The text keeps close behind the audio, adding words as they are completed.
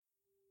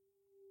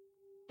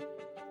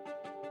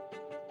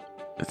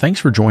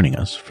Thanks for joining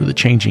us for the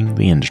Changing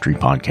the Industry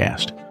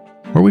podcast,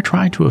 where we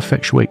try to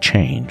effectuate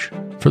change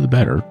for the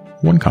better,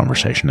 one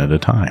conversation at a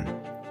time.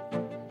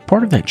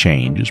 Part of that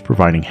change is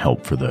providing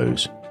help for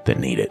those that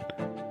need it.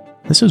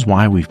 This is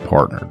why we've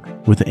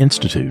partnered with the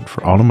Institute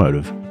for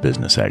Automotive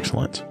Business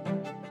Excellence.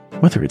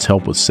 Whether it's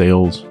help with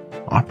sales,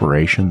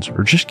 operations,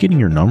 or just getting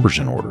your numbers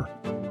in order,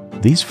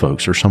 these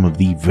folks are some of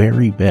the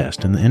very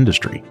best in the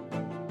industry.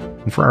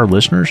 And for our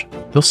listeners,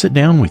 they'll sit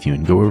down with you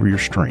and go over your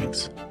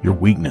strengths, your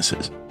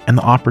weaknesses, and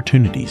the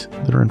opportunities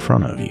that are in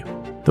front of you.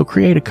 They'll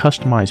create a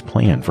customized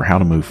plan for how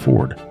to move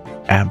forward,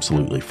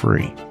 absolutely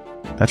free.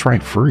 That's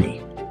right, free.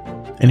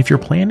 And if your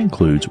plan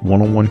includes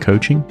one-on-one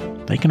coaching,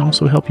 they can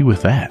also help you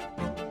with that.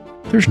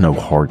 There's no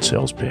hard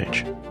sales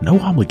pitch, no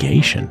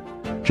obligation,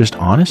 just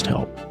honest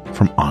help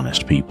from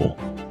honest people.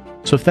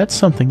 So if that's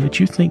something that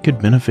you think could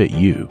benefit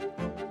you,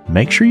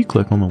 make sure you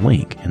click on the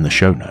link in the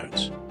show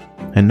notes.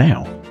 And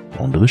now,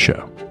 on to the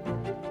show.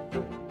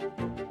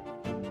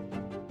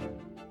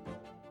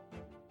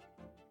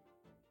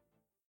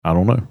 I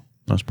don't know.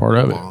 That's part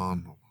of it.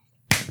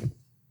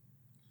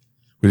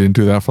 We didn't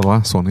do that for the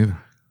last one either.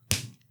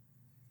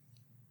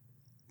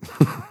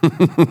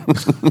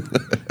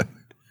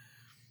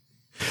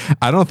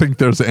 I don't think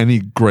there's any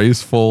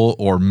graceful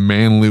or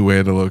manly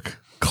way to look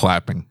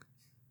clapping.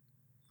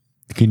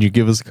 Can you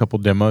give us a couple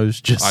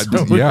demos?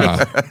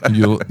 Yeah,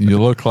 you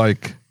look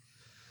like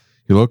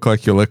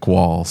you lick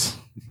walls.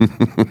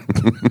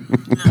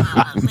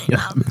 I mean,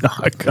 I'm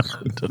not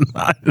gonna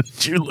deny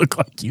that you look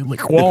like you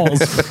lick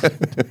walls.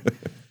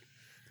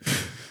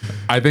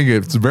 I think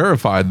it's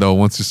verified though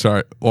once you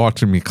start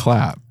watching me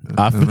clap.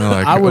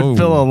 I would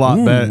feel a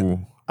lot better.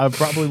 I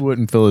probably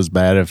wouldn't feel as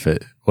bad if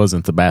it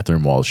wasn't the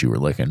bathroom walls you were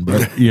licking,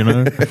 but you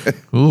know.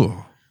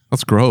 Ooh,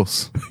 that's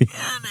gross.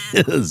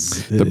 It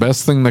is. The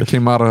best thing that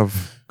came out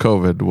of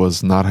COVID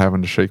was not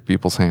having to shake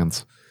people's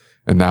hands.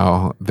 And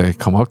now they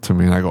come up to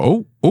me and I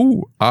go,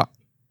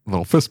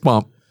 little fist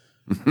bump.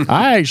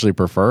 I actually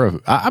prefer,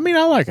 I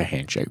like a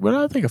handshake, but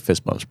I think a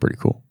fist bump is pretty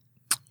cool.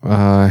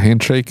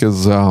 Handshake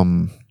is,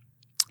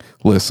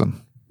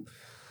 listen.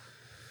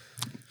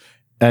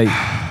 Hey,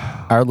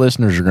 our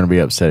listeners are going to be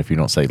upset if you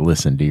don't say,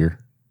 listen, dear.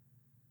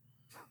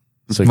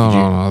 So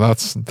No.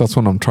 That's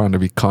when I'm trying to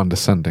be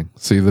condescending.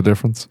 See the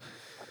difference?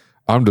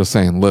 I'm just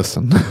saying,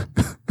 listen.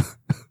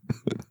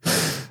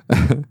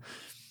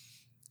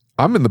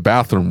 I'm in the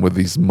bathroom with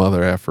these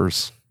mother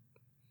effers.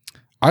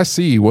 I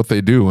see what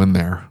they do in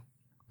there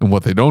and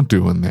what they don't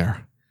do in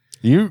there.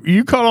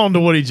 You caught on to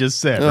what he just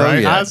said,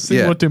 right? Yeah, I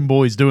see what them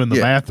boys do in the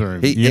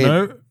bathroom.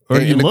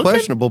 The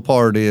questionable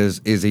part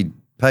is he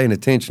paying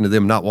attention to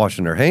them not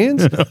washing their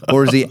hands,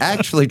 or is he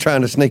actually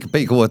trying to sneak a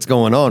peek of what's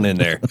going on in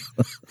there?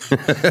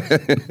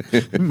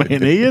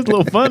 Man, he is a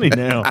little funny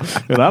now,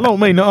 and I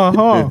don't mean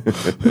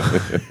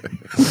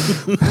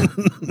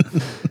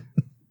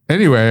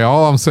Anyway,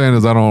 all I'm saying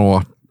is I don't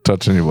want to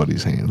touch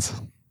anybody's hands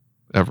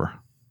ever.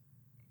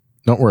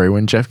 Don't worry.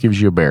 When Jeff gives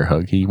you a bear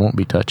hug, he won't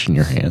be touching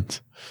your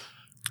hands.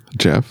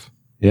 Jeff?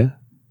 Yeah.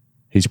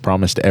 He's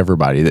promised to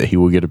everybody that he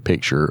will get a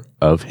picture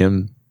of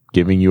him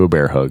giving you a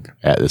bear hug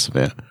at this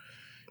event.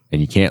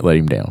 And you can't let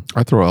him down.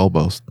 I throw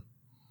elbows.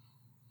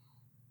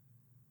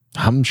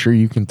 I'm sure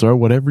you can throw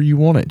whatever you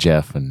want at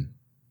Jeff, and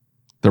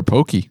they're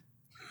pokey.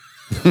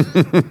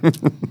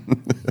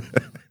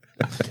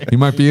 He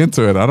might be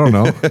into it. I don't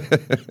know.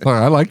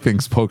 I like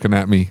things poking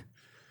at me.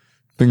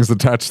 Things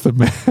attached to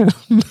man.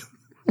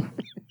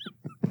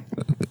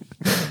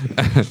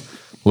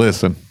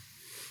 Listen.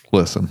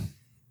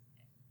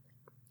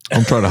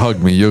 Don't try to hug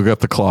me. You'll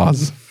get the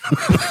claws.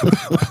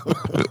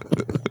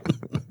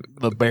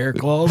 The bear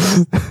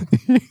claws?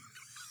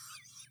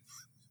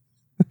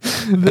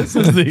 This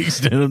is the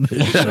extent of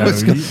this show.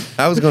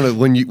 I was going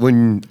to,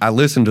 when I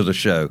listened to the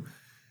show,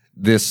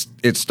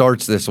 it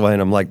starts this way,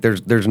 and I'm like,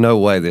 there's no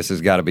way this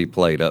has got to be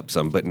played up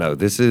some. But no,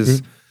 this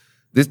is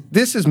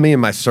me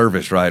and my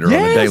service writer on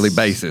a daily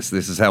basis.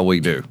 This is how we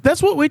do.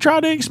 That's what we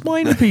try to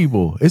explain to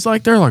people. It's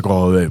like they're like,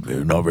 oh,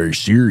 they're not very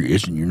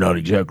serious, and you're not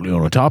exactly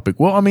on a topic.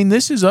 Well, I mean,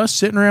 this is us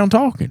sitting around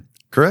talking.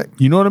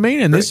 Correct. You know what I mean?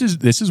 And this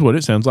is what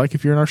it sounds like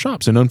if you're in our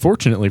shops. And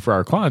unfortunately for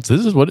our clients,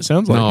 this is what it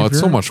sounds like. No, it's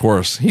so much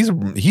worse. He's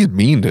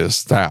mean to his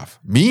staff.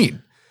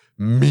 Mean.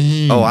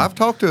 Oh, I've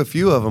talked to a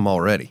few of them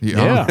already.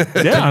 Yeah.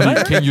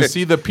 Can you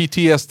see the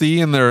PTSD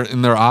in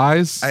their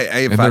eyes?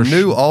 If I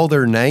knew all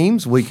their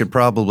names, we could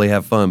probably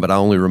have fun, but I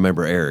only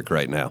remember Eric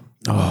right now.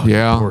 Oh,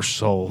 yeah. Poor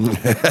soul.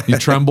 He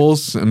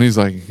trembles, and he's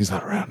like, he's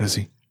not around, is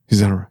he?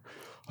 He's not around.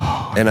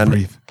 Oh,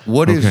 and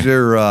what is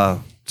your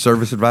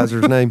service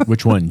advisor's name?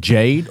 Which one,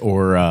 Jade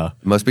or?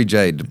 Must be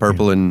Jade, the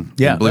purple and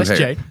blue hair.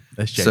 Jade.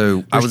 That's Jade.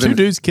 So there's two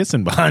dudes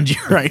kissing behind you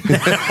right now.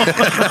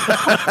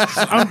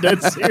 I'm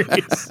dead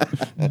serious.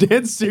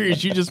 Dead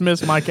serious. You just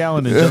missed Mike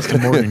Allen and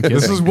Justin Morgan kissing.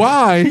 This is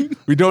why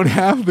we don't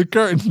have the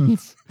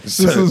curtains. This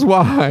is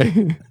why.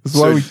 This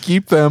is why we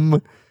keep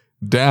them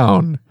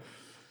down.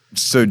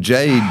 So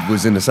Jade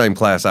was in the same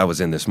class I was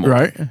in this morning,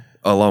 right?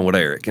 Along with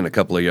Eric and a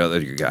couple of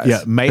other guys.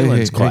 Yeah,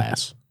 Malin's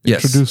class.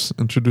 Yes.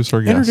 Introduce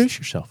our guest. Introduce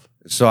yourself.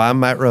 So I'm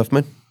Matt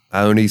Ruffman.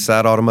 I own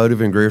Eastside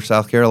Automotive in Greer,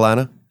 South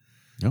Carolina.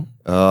 Yep.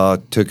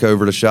 Took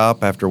over the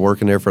shop after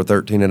working there for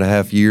 13 and a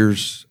half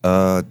years,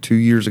 2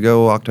 years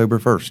ago, October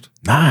 1st.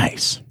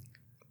 Nice.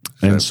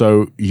 And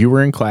so you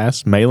were in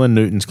class, Malin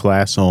Newton's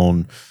class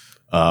on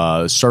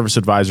service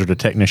advisor to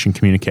technician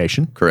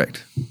communication.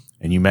 Correct.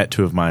 And you met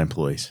two of my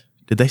employees.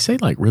 Did they say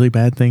like really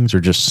bad things or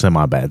just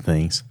semi-bad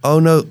things? Oh,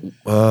 no.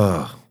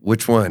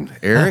 Which one?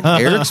 Eric?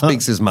 Eric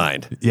speaks his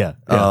mind. Yeah,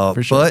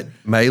 for sure. But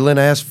Malin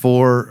asked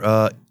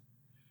for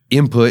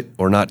input,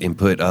 or not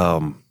input,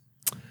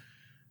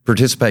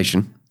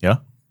 participation. Yeah.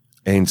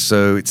 And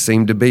so it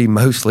seemed to be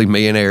mostly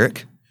me and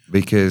Eric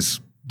because...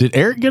 Did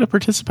Eric get a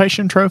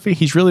participation trophy?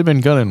 He's really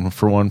been gunning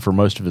for one for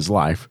most of his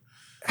life.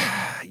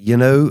 You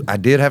know, I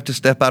did have to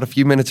step out a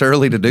few minutes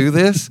early to do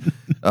this.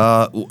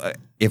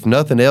 If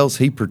nothing else,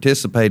 he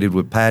participated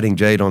with patting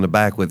Jade on the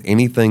back with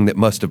anything that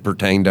must have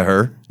pertained to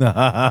her.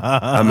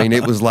 I mean,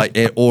 it was like,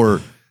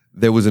 or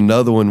there was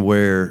another one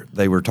where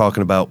they were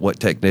talking about what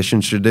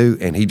technicians should do,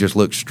 and he just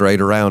looked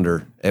straight around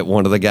her at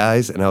one of the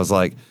guys, and I was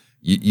like,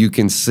 you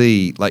can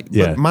see, like,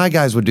 but my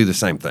guys would do the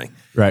same thing.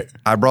 Right.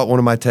 I brought one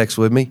of my techs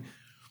with me.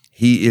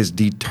 He is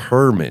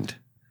determined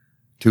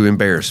to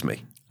embarrass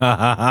me.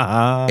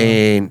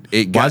 And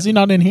why is he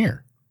not in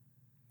here?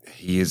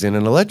 He is in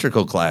an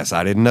electrical class.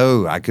 I didn't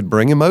know I could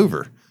bring him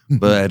over,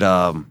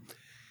 but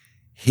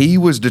he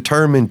was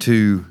determined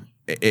to,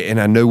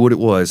 and I know what it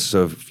was.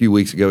 So a few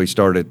weeks ago, he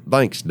started,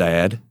 "Thanks,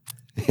 Dad."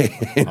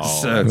 And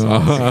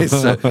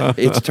so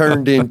it's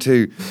turned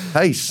into,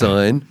 "Hey,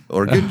 son,"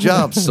 or "Good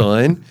job,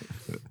 son."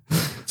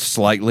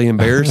 Slightly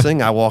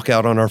embarrassing. I walk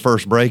out on our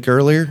first break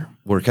earlier.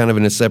 We're kind of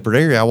in a separate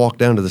area. I walk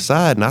down to the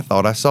side, and I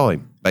thought I saw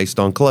him based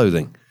on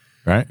clothing.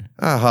 Right.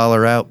 I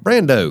holler out,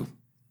 "Brando."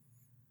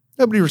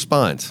 Nobody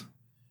responds.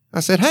 I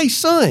said, "Hey,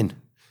 son."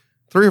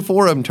 3 or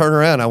 4 of them turn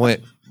around. I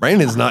went,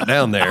 "Brandon's not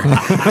down there."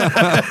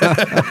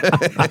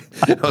 I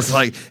was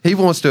like, he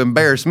wants to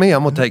embarrass me.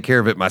 I'm going to take care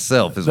of it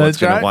myself is what's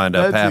going to wind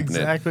up happening. That's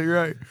exactly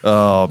right.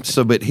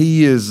 But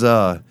he is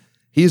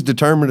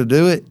determined to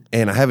do it,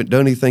 and I haven't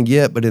done anything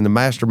yet, but in the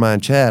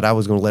mastermind chat, I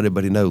was going to let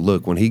everybody know,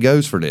 look, when he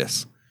goes for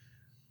this,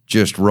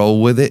 just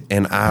roll with it,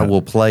 and I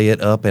will play it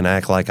up and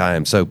act like I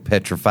am so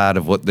petrified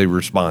of what the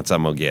response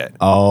I'm going to get.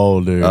 Oh,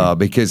 dude.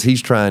 Because he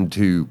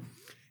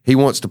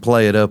wants to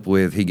play it up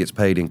with he gets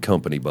paid in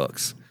company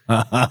bucks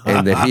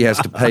and that he has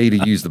to pay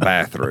to use the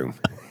bathroom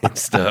and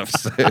stuff.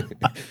 So,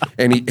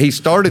 and he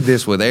started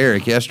this with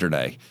Eric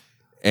yesterday,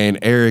 and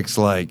Eric's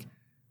like,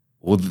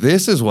 "Well,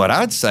 this is what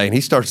I'd say." And he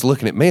starts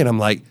looking at me, and I'm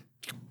like,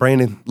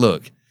 "Brandon,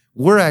 look,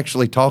 we're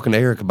actually talking to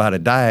Eric about a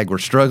diag we're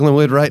struggling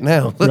with right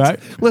now.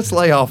 Let's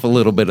lay off a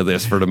little bit of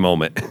this for the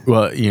moment."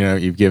 Well,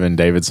 you've given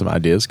David some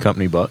ideas,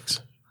 company bucks,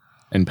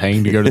 and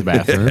paying to go to the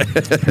bathroom.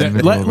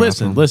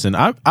 Listen,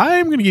 I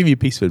am going to give you a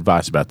piece of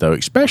advice about though,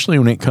 especially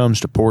when it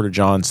comes to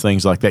porta-johns,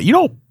 things like that.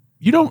 You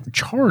don't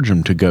charge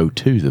them to go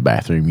to the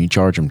bathroom. You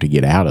charge them to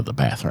get out of the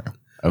bathroom.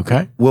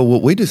 Okay? Well,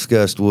 what we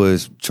discussed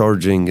was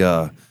charging,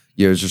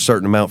 there's a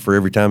certain amount for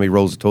every time he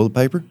rolls the toilet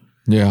paper.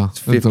 Yeah. It's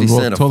 50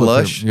 cents a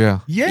flush.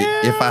 Paper.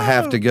 Yeah. If I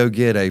have to go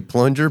get a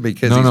plunger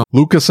because No.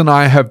 Lucas and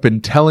I have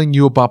been telling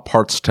you about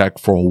Parts Tech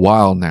for a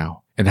while now,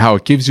 and how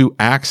it gives you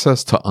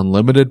access to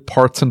unlimited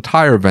parts and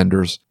tire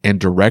vendors and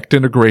direct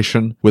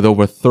integration with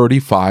over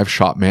 35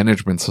 shop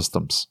management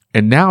systems.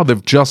 And now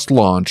they've just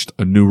launched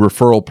a new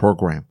referral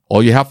program.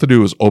 All you have to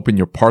do is open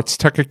your Parts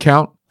Tech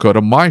account, go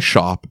to My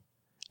Shop,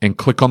 and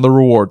click on the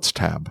Rewards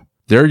tab.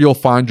 There you'll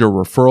find your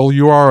referral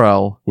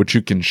URL, which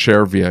you can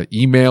share via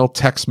email,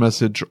 text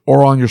message,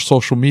 or on your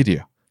social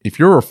media. If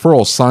your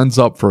referral signs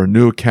up for a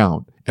new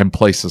account and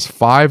places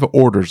 5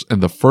 orders in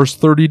the first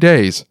 30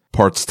 days,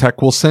 Parts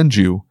Tech will send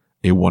you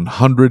a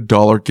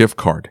 $100 gift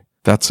card.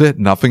 That's it.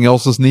 Nothing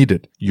else is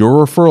needed.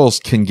 Your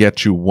referrals can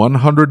get you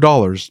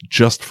 $100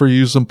 just for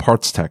using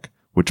Parts Tech,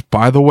 which,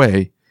 by the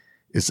way,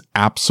 is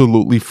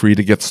absolutely free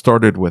to get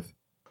started with.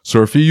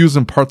 So if you're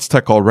using Parts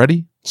Tech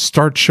already,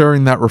 start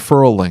sharing that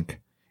referral link.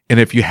 And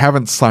if you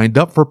haven't signed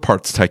up for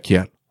Parts Tech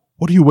yet,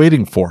 what are you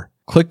waiting for?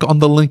 Click on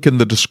the link in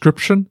the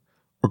description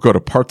or go to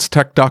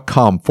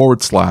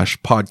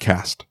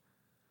partstech.com/podcast.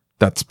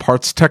 That's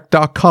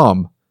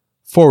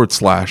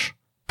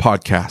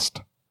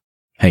partstech.com/podcast.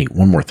 Hey,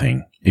 one more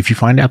thing. If you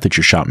find out that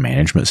your shop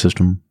management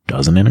system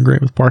doesn't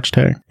integrate with Parts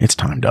Tech, it's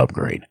time to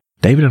upgrade.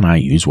 David and I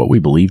use what we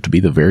believe to be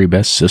the very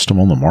best system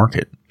on the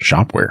market,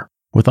 Shopware.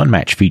 With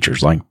unmatched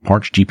features like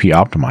Parts GP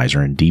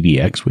Optimizer and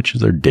DVX, which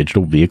is their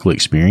digital vehicle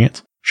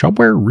experience,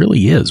 Shopware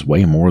really is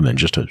way more than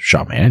just a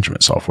shop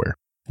management software.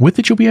 With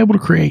it, you'll be able to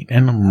create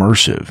an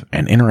immersive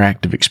and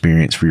interactive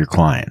experience for your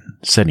client,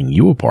 setting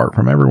you apart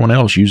from everyone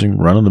else using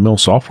run-of-the-mill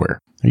software.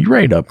 Are you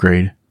ready to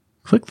upgrade?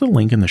 Click the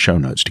link in the show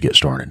notes to get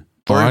started.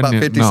 Worry about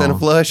 50 cent a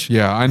flush?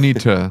 Yeah, I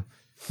need to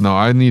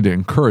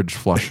encourage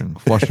flushing.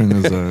 Flushing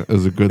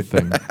is a good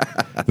thing.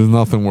 There's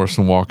nothing worse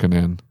than walking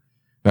in.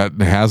 That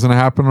hasn't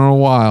happened in a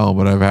while,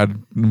 but I've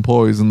had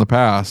employees in the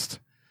past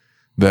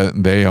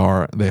that they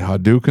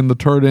Hadouken the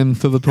turd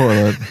into the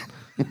toilet.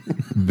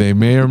 They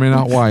may or may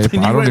not wipe.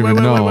 I don't even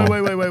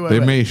know. They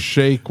may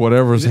shake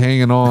whatever's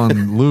hanging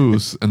on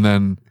loose, and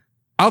then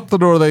out the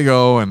door they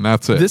go, and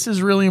that's it. This is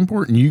really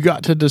important. You've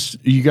got to define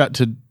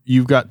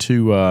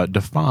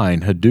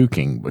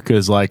Hadouken,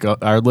 because like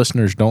our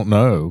listeners don't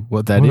know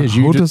what that is. Do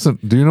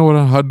you know what a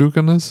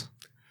Hadouken is?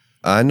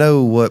 I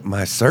know what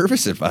my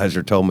service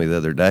advisor told me the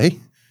other day,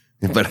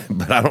 but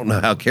I don't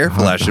know how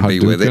careful I should be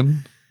with it.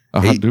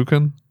 A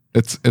Hadouken?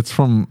 It's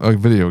from a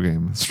video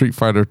game, Street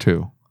Fighter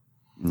 2.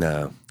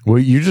 No. Well,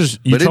 you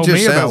told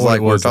me about what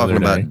like it was we're talking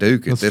about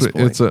Duke at this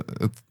point.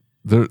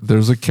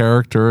 There's a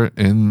character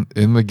in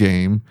the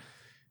game,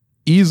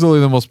 easily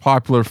the most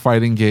popular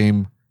fighting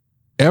game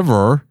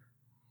ever.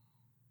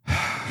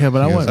 Yeah,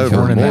 but I wasn't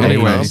born in the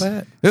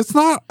 80s. It's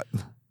not.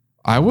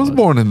 I was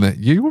born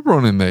you were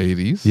born in the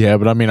 80s. Yeah,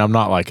 but I mean, I'm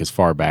not like as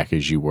far back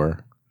as you were.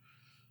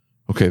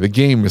 Okay, the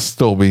game is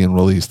still being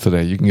released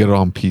today. You can get it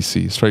on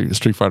PC.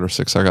 Street Fighter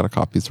 6. I got a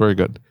copy. It's very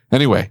good.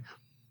 Anyway,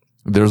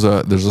 there's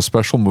a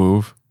special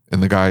move,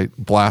 and the guy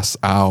blasts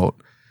out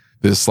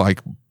this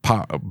like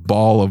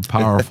ball of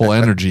powerful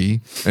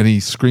energy, and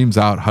he screams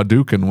out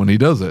Hadouken when he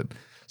does it.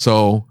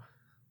 So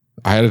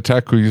I had a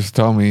tech who used to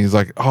tell me, he's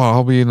like, "Oh,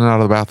 I'll be in and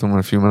out of the bathroom in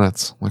a few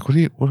minutes." I'm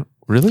like, what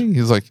really?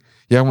 He's like,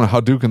 "Yeah, I'm gonna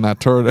Hadouken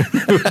that turd."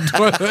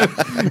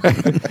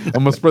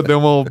 I'm gonna spread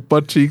them little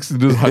butt cheeks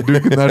and just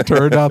Hadouken that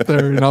turd out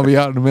there, and I'll be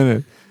out in a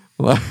minute.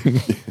 Like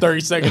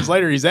 30 seconds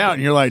later, he's out,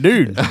 and you're like,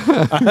 "Dude,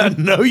 I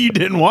know you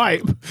didn't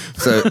wipe."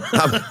 So,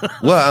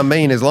 I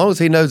mean, as long as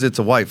he knows it's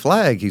a white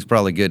flag, he's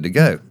probably good to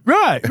go.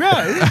 Right.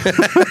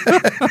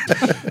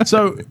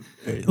 So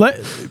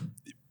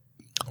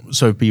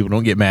people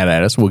don't get mad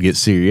at us. We'll get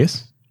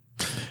serious.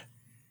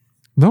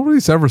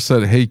 Nobody's ever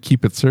said, "Hey,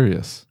 keep it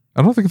serious."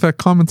 I don't think that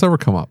comment's ever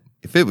come up.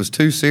 If it was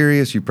too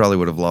serious, you probably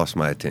would have lost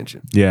my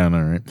attention. Yeah, I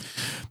know,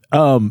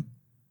 right?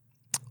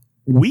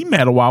 We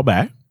met a while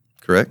back.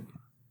 Correct.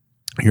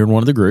 You're in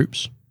one of the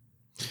groups,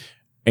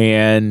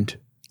 and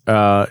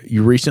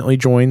you recently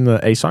joined the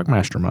ASOC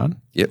Mastermind.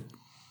 Yep.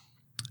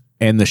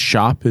 And the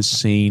shop has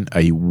seen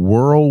a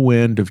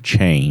whirlwind of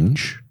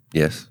change.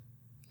 Yes.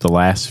 The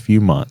last few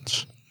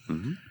months.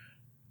 Mm-hmm.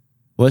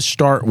 Let's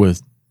start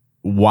with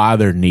why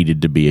there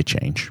needed to be a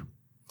change.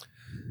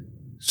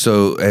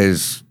 So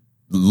as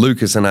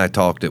Lucas and I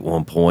talked at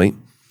one point,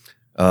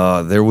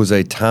 there was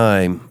a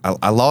time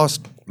I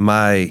lost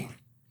my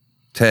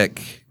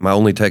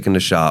only tech in the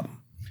shop,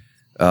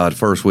 the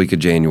first week of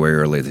January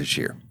early this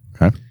year.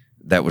 Okay.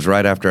 That was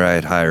right after I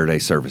had hired a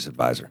service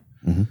advisor.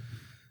 Mm-hmm.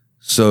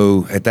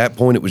 So at that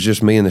point, it was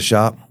just me in the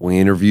shop. We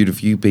interviewed a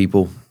few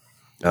people.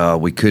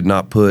 We could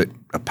not put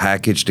a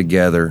package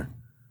together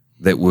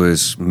that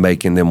was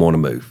making them want to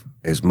move.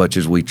 As much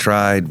as we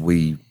tried,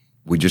 we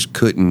just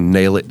couldn't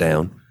nail it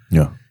down.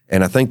 Yeah.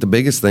 And I think the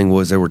biggest thing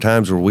was there were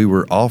times where we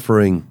were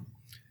offering,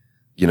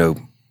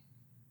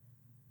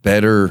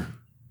 better,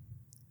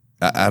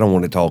 I don't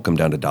want it to all come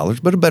down to dollars,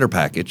 but a better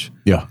package.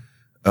 Yeah.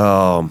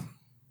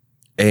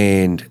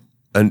 And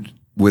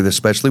with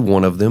especially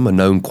one of them, a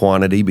known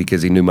quantity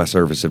because he knew my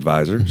service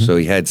advisor. Mm-hmm. So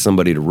he had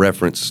somebody to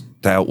reference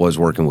how it was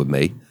working with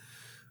me.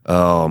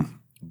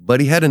 But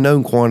he had a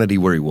known quantity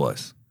where he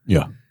was.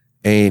 Yeah.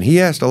 And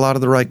he asked a lot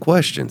of the right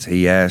questions.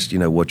 He asked,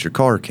 what's your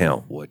car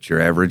count? What's your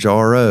average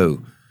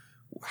RO?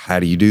 How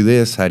do you do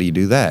this? How do you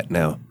do that?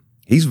 Now,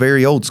 he's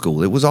very old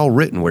school. It was all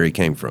written where he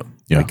came from.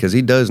 Yeah. Because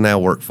he does now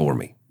work for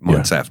me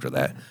months after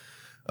that.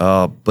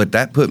 But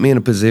that put me in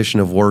a position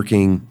of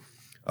working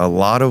a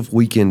lot of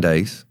weekend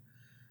days,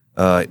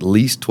 at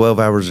least 12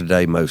 hours a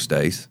day most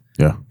days.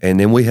 Yeah. And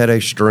then we had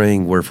a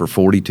string where for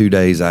 42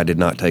 days I did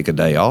not take a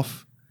day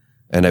off,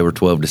 and they were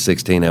 12 to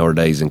 16-hour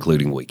days,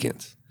 including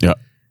weekends. Yeah.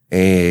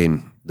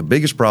 And the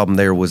biggest problem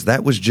there was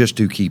that was just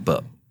to keep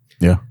up.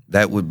 Yeah.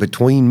 That would,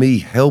 between me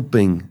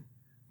helping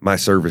my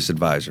service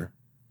advisor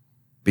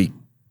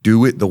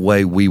do it the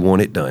way we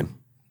want it done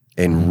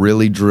and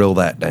really drill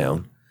that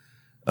down.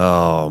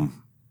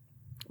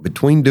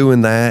 Between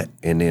doing that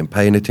and then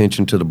paying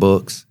attention to the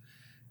books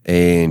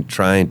and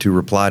trying to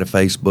reply to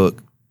Facebook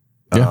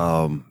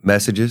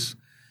messages,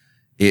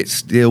 it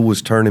still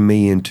was turning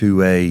me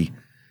into a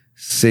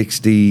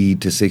 60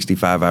 to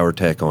 65-hour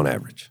tech on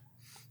average.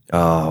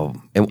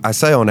 And I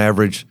say on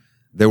average,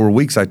 there were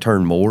weeks I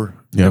turned more.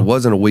 Yeah. There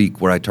wasn't a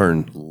week where I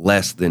turned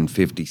less than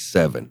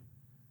 57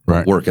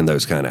 working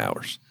those kind of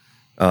hours.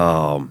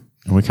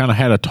 And we kind of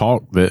had a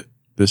talk that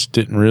this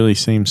didn't really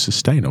seem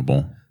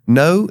sustainable.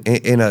 No,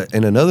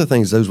 and another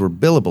thing is those were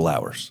billable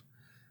hours.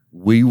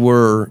 We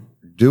were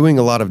doing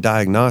a lot of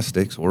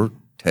diagnostics or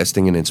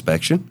testing and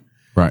inspection.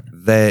 Right.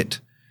 That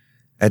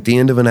at the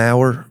end of an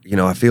hour,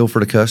 I feel for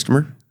the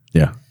customer.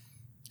 Yeah.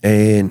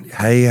 And,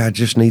 hey, I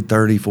just need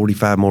 30,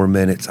 45 more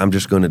minutes. I'm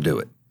just going to do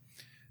it.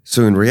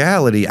 So in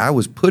reality, I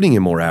was putting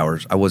in more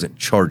hours. I wasn't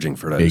charging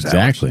for those hours.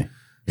 Exactly.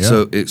 Yeah.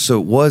 So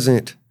it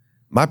wasn't,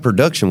 my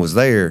production was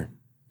there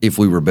if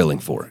we were billing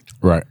for it.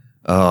 Right.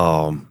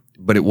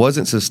 But it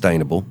wasn't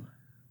sustainable.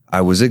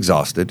 I was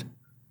exhausted.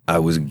 I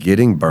was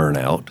getting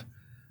burnout.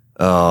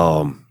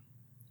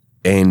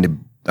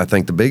 And I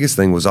think the biggest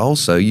thing was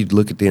also you'd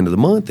look at the end of the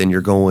month and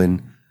you're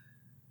going,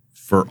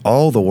 for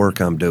all the work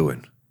I'm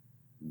doing,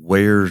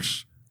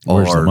 where's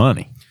the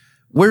money?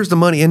 where's the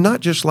money? And not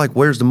just like,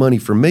 where's the money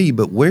for me,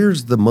 but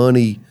where's the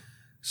money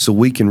so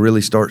we can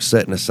really start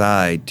setting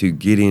aside to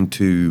get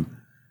into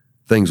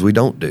things we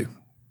don't do,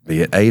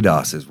 be it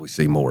ADOS as we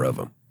see more of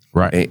them.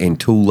 Right. And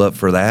tool up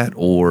for that,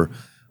 or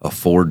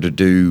afford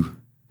to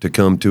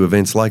come to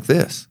events like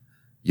this.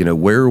 You know,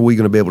 where are we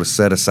going to be able to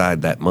set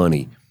aside that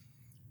money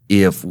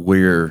if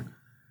we're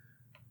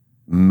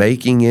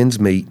making ends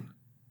meet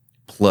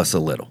plus a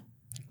little?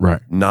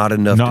 Right. Not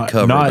enough to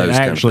cover not those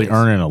actually kind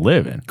of earning a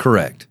living.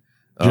 Correct.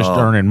 Just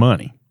earning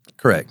money.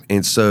 Correct.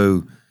 And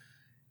so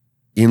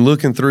in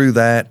looking through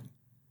that,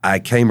 I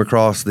came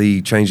across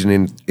the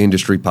Changing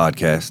Industry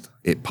podcast.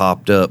 It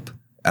popped up,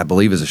 I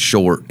believe, as a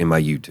short in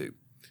my YouTube.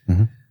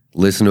 Mm-hmm.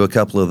 Listened to a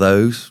couple of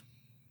those,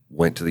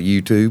 went to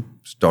the YouTube,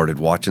 started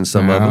watching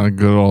some of them.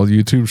 Good old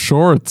YouTube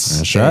shorts.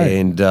 That's right.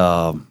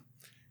 And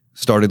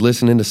started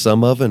listening to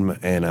some of them,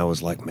 and I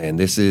was like, man,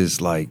 this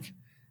is like,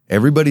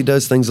 everybody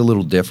does things a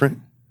little different.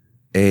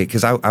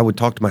 Because I would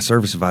talk to my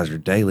service advisor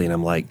daily, and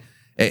I'm like,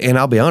 and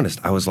I'll be honest,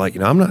 I was like,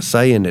 I'm not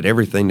saying that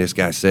everything this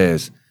guy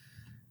says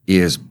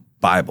is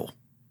Bible.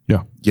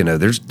 Yeah.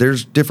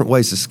 There's different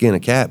ways to skin a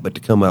cat, but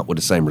to come out with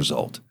the same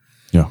result.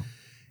 Yeah.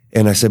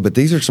 And I said, but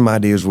these are some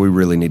ideas we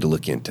really need to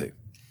look into.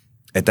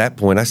 At that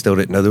point, I still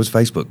didn't know there was a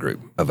Facebook group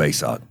of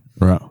ASOC.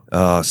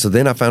 Right. So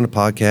then I found a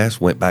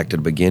podcast, went back to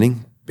the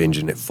beginning,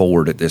 binging it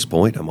forward at this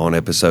point. I'm on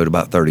episode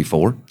about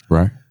 34.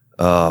 Right.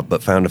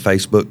 But found a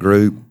Facebook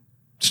group,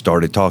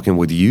 started talking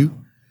with you.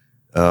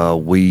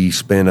 We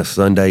spent a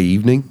Sunday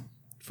evening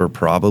for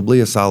probably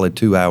a solid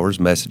 2 hours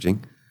messaging,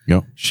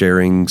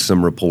 sharing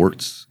some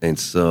reports and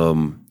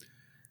some.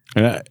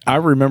 And I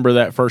remember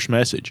that first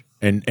message,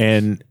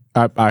 and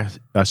I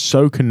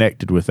so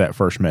connected with that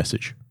first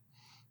message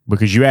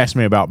because you asked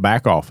me about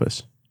back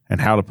office and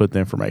how to put the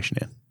information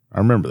in. I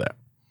remember that.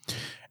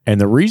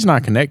 And the reason I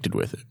connected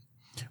with it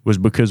was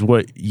because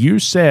what you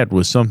said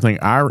was something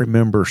I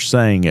remember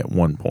saying at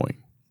one point.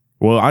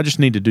 Well, I just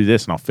need to do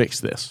this and I'll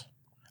fix this.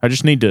 I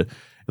just need to,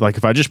 like,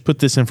 if I just put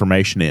this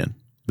information in,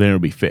 then it'll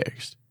be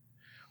fixed.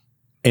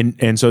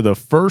 And so the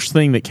first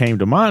thing that came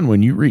to mind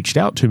when you reached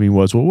out to me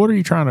was, well, what are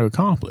you trying to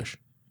accomplish?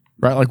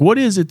 Right? Like, what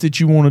is it that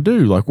you want to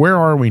do? Like, where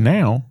are we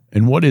now?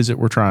 And what is it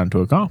we're trying to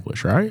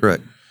accomplish? Right?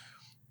 Correct.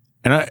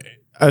 And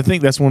I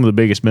think that's one of the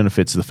biggest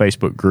benefits of the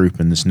Facebook group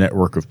and this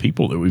network of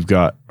people that we've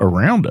got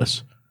around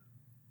us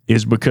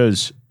is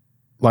because,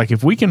 like,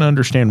 if we can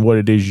understand what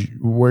it is,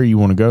 where you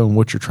want to go and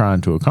what you're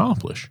trying to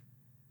accomplish,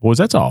 well,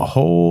 that's a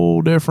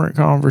whole different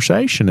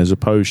conversation as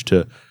opposed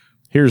to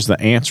here's the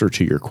answer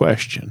to your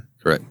question.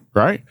 Correct.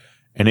 Right?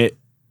 And it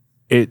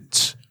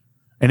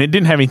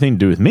didn't have anything to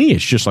do with me.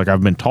 It's just like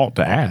I've been taught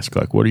to ask,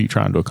 like, what are you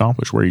trying to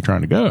accomplish? Where are you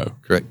trying to go?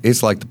 Correct.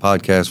 It's like the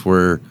podcast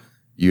where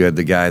you had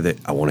the guy that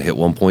I want to hit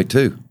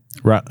 1.2.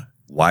 Right.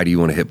 Why do you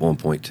want to hit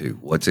 1.2?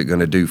 What's it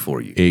going to do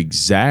for you?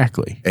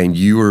 Exactly. And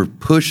you were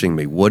pushing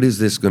me. What is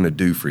this going to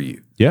do for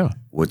you? Yeah.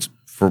 What's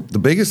for the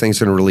biggest thing is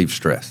going to relieve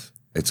stress.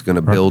 It's going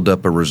to build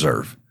up a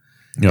reserve.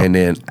 Yeah. And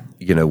then,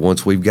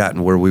 once we've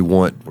gotten where we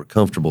want, we're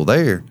comfortable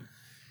there,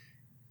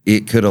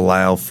 it could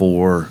allow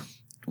for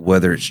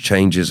whether it's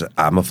changes.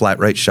 I'm a flat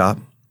rate shop.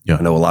 Yeah.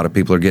 I know a lot of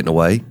people are getting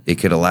away. It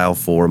could allow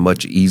for a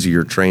much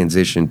easier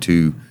transition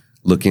to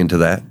look into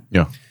that.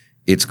 Yeah.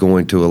 It's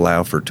going to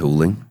allow for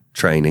tooling,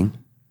 training.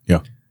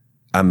 Yeah.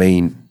 I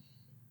mean,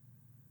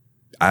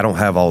 I don't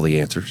have all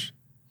the answers.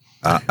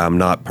 I'm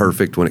not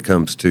perfect when it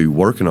comes to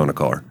working on a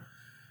car.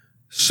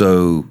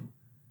 So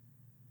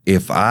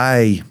if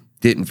I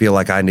didn't feel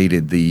like I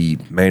needed the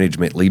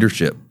management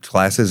leadership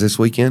classes this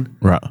weekend,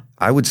 right,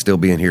 I would still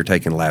be in here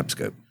taking lab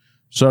scope.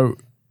 So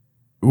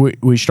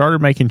we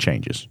started making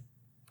changes.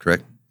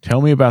 Correct.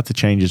 Tell me about the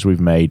changes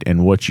we've made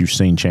and what you've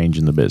seen change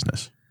in the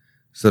business.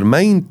 So the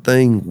main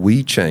thing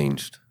we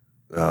changed,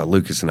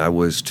 Lucas and I,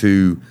 was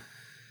to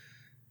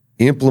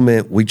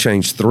implement, we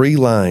changed 3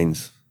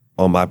 lines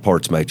on my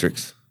parts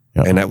matrix,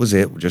 and that was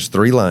it, just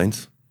 3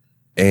 lines.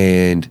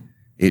 And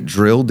it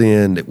drilled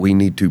in that we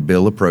need to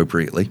bill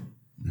appropriately,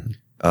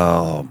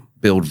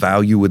 build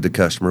value with the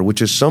customer,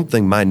 which is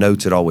something my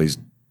notes had always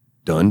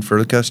done for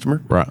the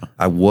customer. Right.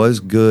 I was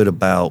good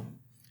about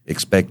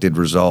expected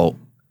result,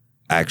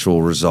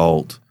 actual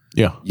result,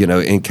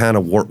 and kind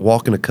of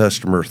walking a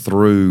customer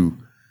through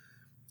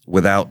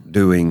without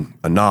doing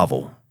a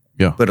novel.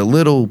 Yeah. But a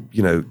little,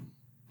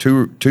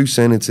 two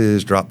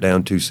sentences, drop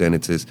down 2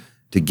 sentences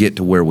to get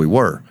to where we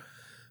were.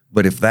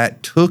 But if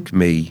that took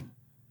me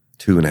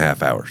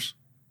 2.5 hours,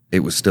 it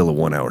was still a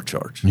 1 hour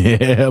charge.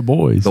 Yeah,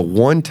 boys. The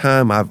one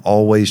time I've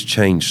always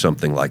changed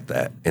something like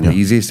that, and the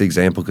easiest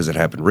example, because it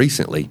happened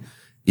recently,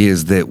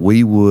 is that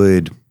we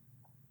would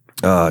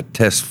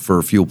test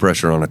for fuel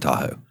pressure on a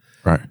Tahoe.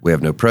 Right. We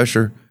have no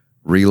pressure.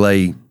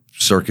 Relay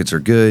circuits are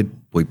good.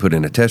 We put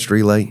in a test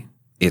relay.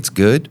 It's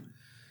good.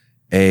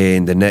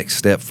 And the next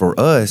step for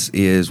us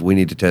is we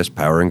need to test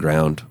power and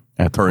ground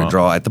current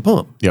draw at the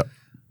pump. Yep.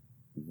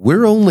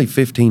 We're only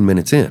 15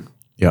 minutes in.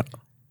 Yep.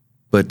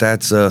 But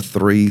that's a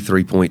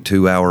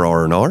 3.2 hour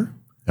R&R.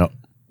 Yep.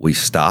 We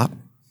stop.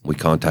 We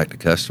contact the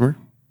customer.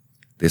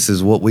 This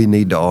is what we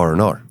need to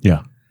R&R.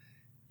 Yeah.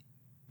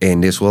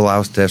 And this will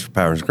allow us to test for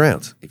power and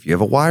grounds. If you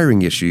have a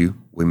wiring issue,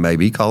 we may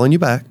be calling you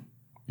back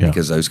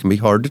because those can be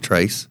hard to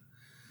trace.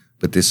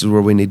 But this is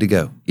where we need to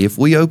go. If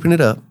we open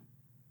it up,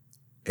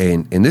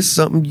 and this is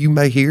something you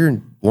may hear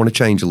and want to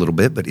change a little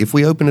bit, but if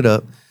we open it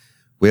up,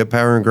 we have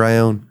power and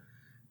ground,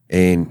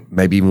 and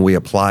maybe even we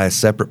apply a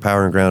separate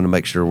power and ground to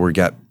make sure we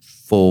got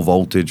full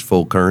voltage,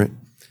 full current,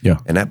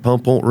 and that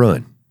pump won't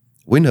run.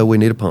 We know we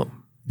need a pump.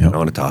 And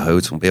on a Tahoe,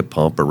 it's going to be a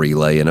pump, a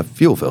relay, and a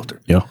fuel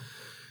filter.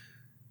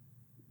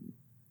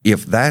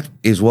 If that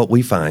is what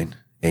we find,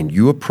 and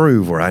you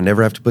approve where I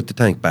never have to put the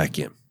tank back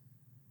in,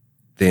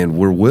 then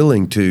we're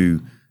willing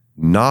to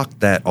knock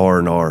that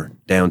R&R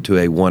down to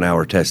a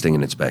 1-hour testing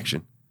and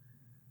inspection.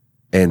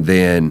 And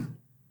then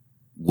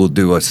we'll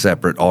do a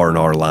separate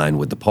R&R line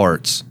with the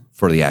parts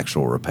for the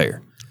actual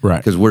repair. Right.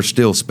 Because we're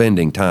still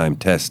spending time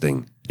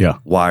testing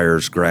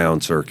wires,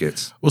 ground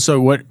circuits. Well, so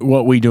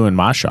what we do in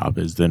my shop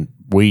is then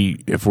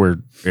if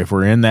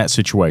we're in that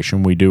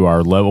situation, we do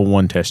our level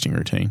 1 testing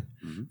routine.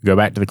 Go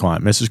back to the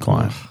client, Mrs.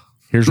 Client.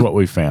 Here's what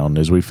we found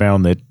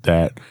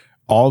that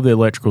all the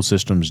electrical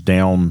systems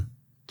down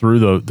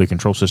through the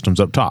control systems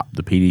up top,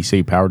 the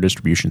PDC, power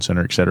distribution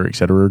center, et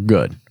cetera, are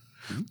good.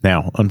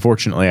 Now,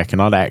 unfortunately, I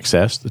cannot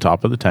access the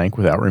top of the tank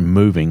without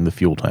removing the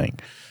fuel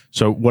tank.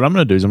 So what I'm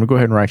going to do is I'm going to go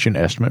ahead and write you an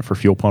estimate for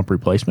fuel pump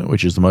replacement,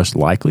 which is the most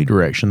likely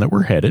direction that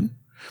we're headed.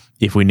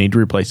 If we need to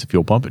replace the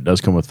fuel pump, it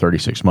does come with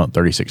 36-month,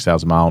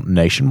 36,000-mile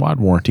nationwide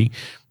warranty.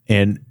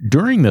 And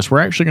during this, we're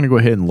actually going to go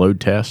ahead and load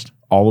test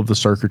all of the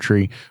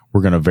circuitry.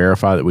 We're going to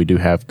verify that we do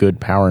have good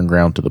power and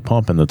ground to the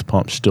pump and that the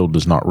pump still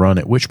does not run,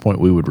 at which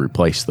point we would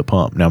replace the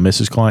pump. Now,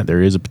 Mrs. Client,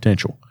 there is a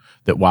potential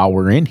that while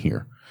we're in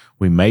here,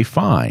 we may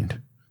find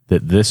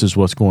that this is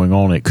what's going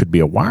on. It could be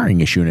a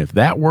wiring issue. And if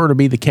that were to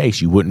be the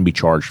case, you wouldn't be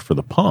charged for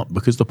the pump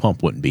because the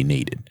pump wouldn't be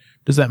needed.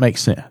 Does that make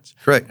sense?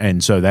 Correct.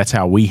 And so that's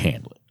how we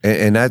handle it.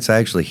 And that's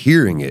actually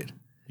hearing it.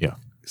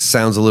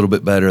 Sounds a little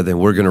bit better than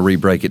we're going to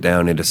re-break it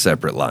down into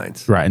separate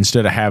lines. Right.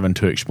 Instead of having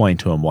to explain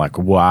to them like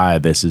why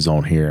this is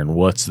on here and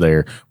what's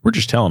there, we're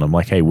just telling them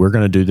like, hey, we're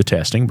going to do the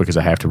testing because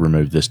I have to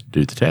remove this to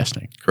do the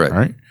testing. Correct. All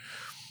right.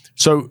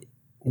 So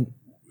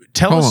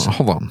tell us.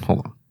 Hold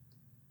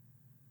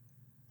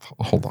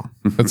on.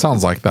 It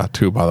sounds like that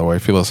too, by the way.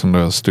 If you listen to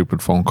those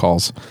stupid phone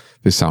calls,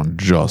 they sound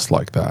just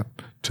like that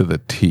to the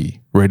T.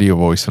 Radio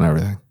voice and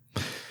everything.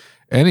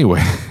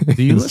 Anyway.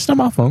 Do you listen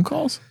to my phone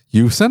calls?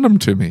 You send them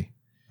to me.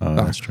 Oh,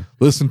 that's true.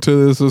 Listen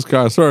to this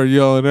guy started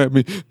yelling at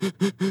me.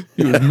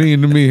 He was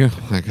mean to me.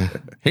 Like,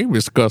 he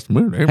was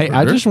customer. Hey,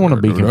 I just want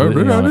to be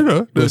completely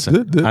honest.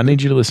 Listen, I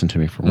need you to listen to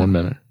me for 1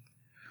 minute.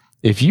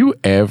 If you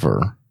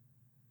ever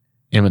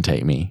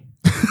imitate me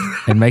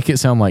and make it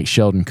sound like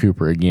Sheldon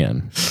Cooper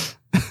again,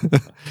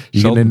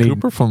 Sheldon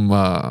Cooper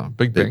from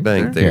Big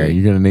Bang Theory. Yeah,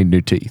 you're going to need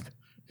new teeth.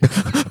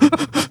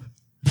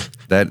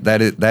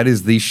 That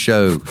is the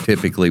show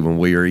typically when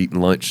we are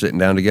eating lunch sitting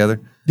down together.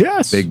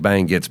 Yes. Big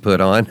Bang gets put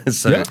on.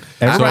 So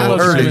I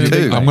heard it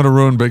too. I'm going to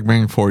ruin Big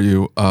Bang for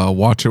you.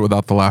 Watch it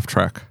without the laugh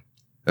track.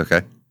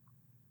 Okay.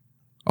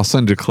 I'll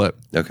send you a clip.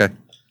 Okay.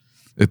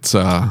 It's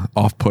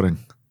off-putting.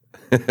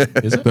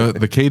 Is it?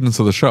 The cadence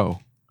of the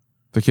show.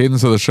 The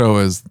cadence of the show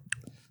is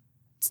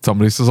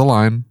somebody says a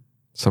line,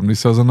 somebody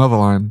says another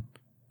line,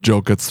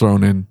 joke gets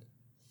thrown in,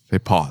 they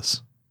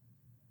pause.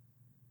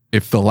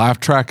 If the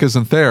laugh track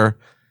isn't there,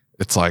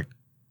 it's like,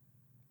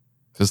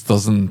 this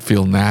doesn't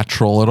feel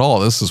natural at all.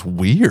 This is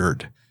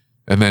weird.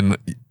 And then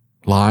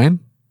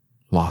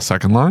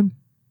second line,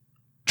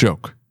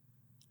 joke,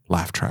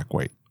 laugh track,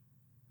 wait.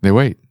 They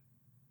wait.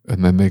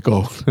 And then they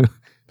go.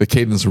 The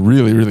cadence is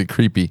really, really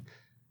creepy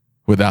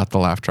without the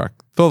laugh track.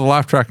 Though the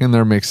laugh track in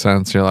there makes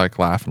sense. You're like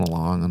laughing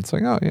along and it's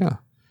like, oh yeah.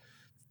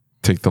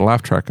 Take the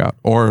laugh track out.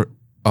 Or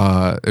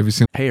have you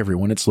seen? Hey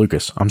everyone, it's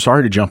Lucas. I'm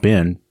sorry to jump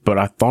in, but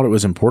I thought it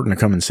was important to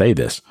come and say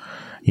this.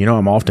 You know,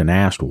 I'm often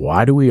asked,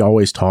 why do we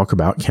always talk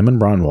about Kim and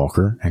Brian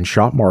Walker and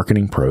Shop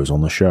Marketing Pros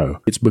on the show?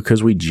 It's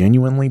because we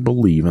genuinely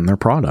believe in their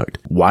product.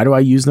 Why do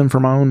I use them for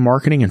my own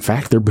marketing? In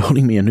fact, they're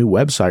building me a new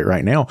website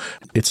right now.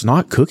 It's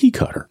not cookie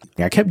cutter.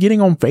 I kept getting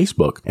on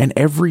Facebook and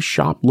every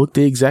shop looked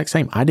the exact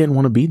same. I didn't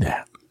want to be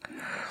that.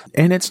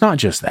 And it's not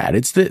just that.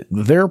 It's that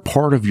they're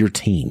part of your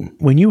team.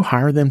 When you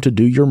hire them to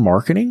do your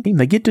marketing,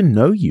 they get to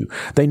know you.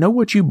 They know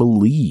what you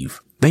believe.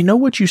 They know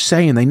what you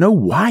say and they know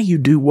why you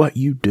do what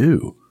you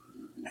do.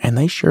 And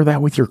they share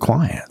that with your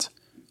clients.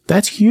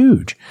 That's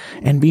huge.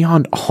 And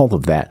beyond all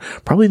of that,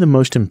 probably the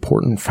most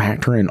important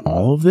factor in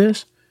all of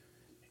this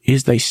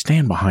is they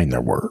stand behind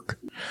their work.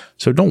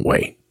 So don't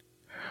wait.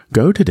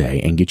 Go today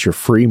and get your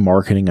free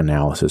marketing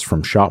analysis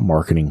from Shop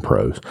Marketing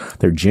Pros.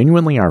 They're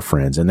genuinely our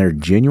friends and they're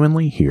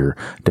genuinely here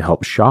to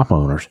help shop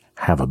owners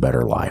have a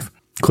better life.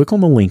 Click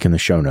on the link in the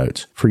show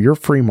notes for your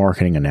free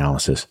marketing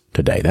analysis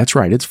today. That's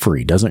right. It's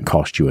free. Doesn't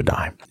cost you a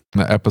dime.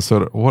 The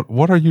episode,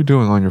 what are you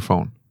doing on your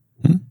phone?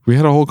 We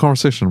had a whole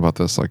conversation about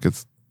this. Like,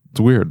 it's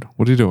weird.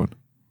 What are you doing?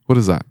 What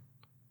is that?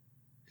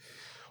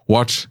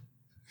 Watch.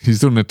 He's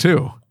doing it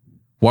too.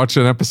 Watch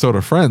an episode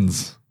of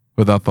Friends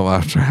without the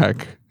laugh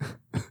track.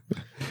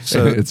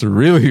 So it's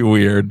really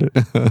weird.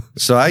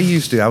 So I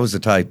was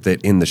the type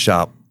that in the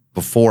shop,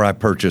 before I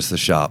purchased the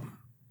shop,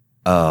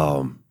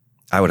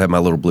 I would have my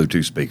little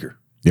Bluetooth speaker.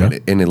 Yeah.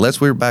 And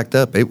unless we were backed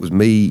up, it was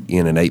me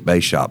in an 8-bay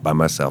shop by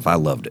myself. I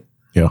loved it.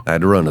 Yeah. I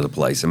had to run to the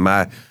place. And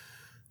my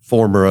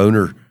former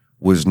owner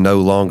was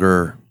no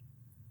longer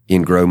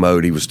in grow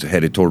mode. He was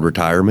headed toward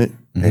retirement.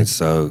 Mm-hmm. And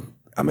so,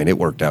 I mean, it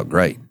worked out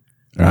great.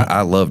 Right.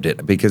 I loved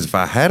it because if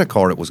I had a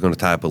car that was going to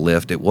tie up a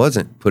lift, it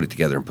wasn't put it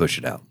together and push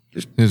it out.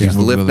 Just the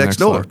lift next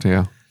door. Lift,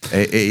 yeah.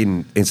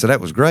 And so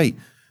that was great.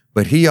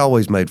 But he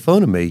always made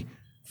fun of me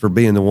for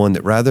being the one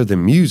that rather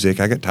than music,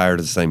 I got tired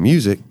of the same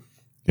music.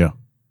 Yeah.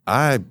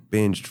 I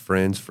binged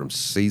Friends from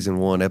season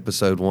 1,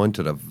 episode 1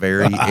 to the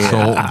very end.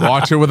 So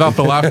watch it without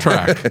the laugh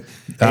track.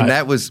 And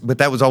that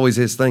was always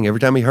his thing. Every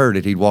time he heard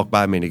it, he'd walk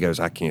by me and he goes,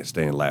 I can't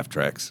stand laugh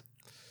tracks.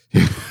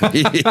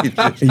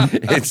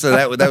 And so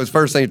that was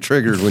first thing it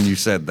triggered when you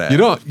said that.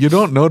 You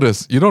don't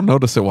notice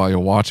it while you're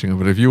watching it,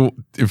 but if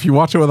you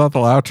watch it without the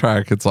laugh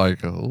track, it's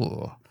like,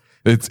 oh,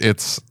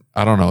 it's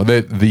I don't know,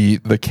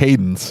 the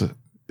cadence.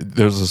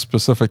 There's a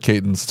specific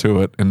cadence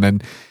to it, and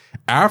then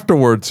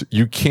afterwards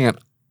you can't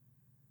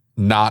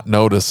not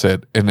notice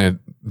it, and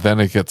then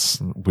it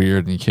gets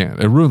weird, and you can't.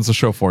 It ruins the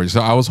show for you.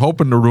 So I was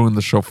hoping to ruin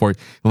the show for you.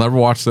 You'll never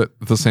watch it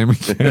the same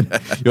again.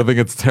 You'll think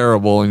it's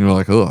terrible, and you're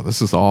like, oh,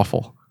 this is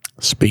awful.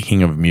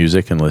 Speaking of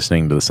music and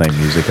listening to the same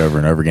music over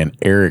and over again,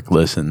 Eric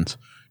listens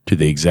to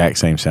the exact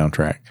same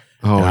soundtrack.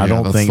 Oh, and I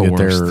don't think that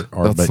there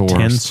are but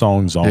 10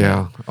 songs on it.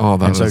 Yeah. Oh,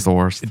 that is the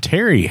worst.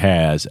 Terry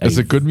has. Is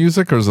it good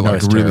music or is it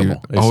like really?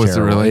 Terrible. Is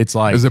it really? It's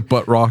like, is it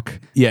butt rock?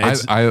 Yeah.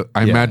 I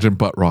imagine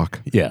butt rock.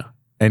 Yeah.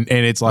 And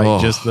it's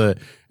like just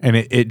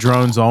it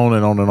drones on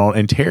and on and on.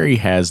 And Terry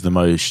has the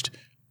most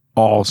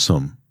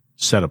awesome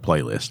set of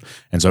playlists.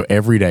 And so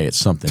every day it's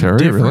something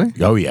different. Really?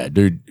 Oh yeah,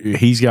 dude.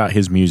 He's got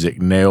his music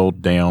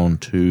nailed down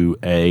to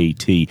a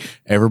T.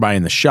 Everybody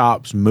in the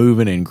shop's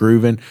moving and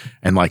grooving.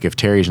 And like if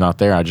Terry's not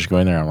there, I just go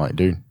in there. I'm like,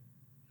 dude,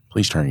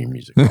 please turn your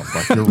music off.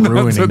 Like you're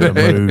ruining the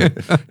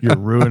mood. You're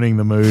ruining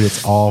the mood.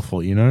 It's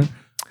awful, you know?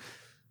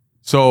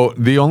 So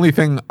the only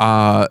thing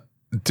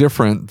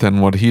different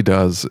than what he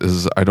does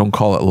is I don't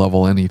call it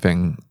level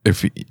anything.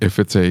 If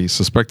it's a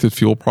suspected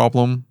fuel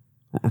problem,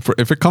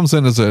 if it comes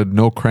in as a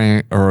no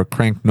crank or a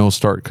crank no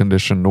start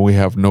condition, we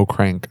have no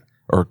crank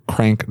or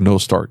crank no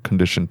start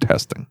condition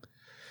testing.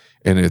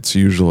 And it's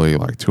usually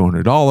like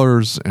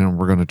 $200 and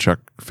we're going to check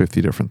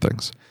 50 different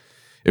things.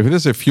 If it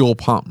is a fuel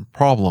pump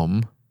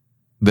problem,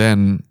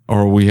 then,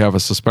 or we have a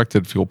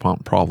suspected fuel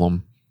pump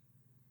problem,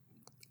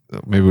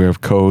 maybe we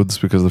have codes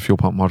because of the fuel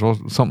pump module,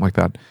 something like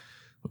that.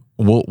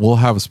 We'll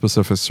have a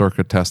specific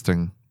circuit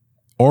testing.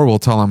 Or we'll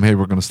tell them, hey,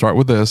 we're going to start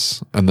with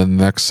this, and then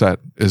the next set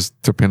is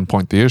to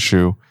pinpoint the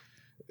issue.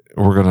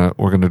 We're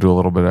gonna do a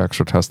little bit of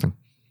extra testing.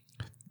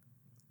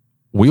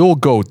 We'll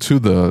go to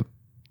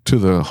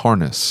the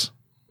harness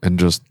and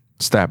just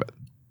stab it.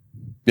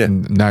 Yeah.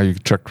 And now you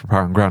can check for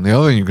power and ground. The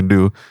other thing you can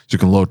do is you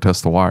can load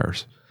test the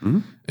wires,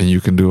 and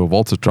you can do a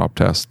voltage drop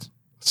test,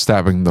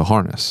 stabbing the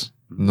harness.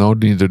 No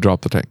need to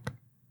drop the tank.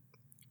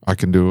 I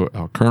can do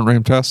a current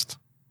ram test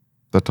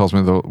that tells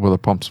me where the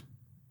pumps,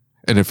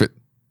 and if it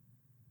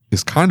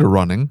is kind of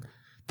running,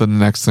 then the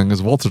next thing is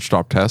voltage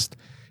drop test.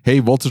 Hey,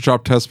 voltage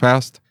drop test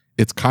passed.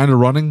 It's kind of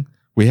running.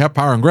 We have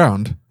power and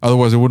ground.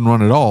 Otherwise, it wouldn't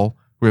run at all.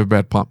 We have a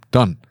bad pump.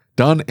 Done.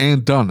 Done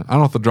and done. I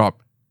don't have to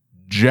drop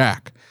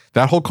jack.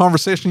 That whole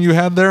conversation you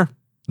had there,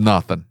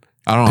 nothing.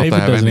 I don't know David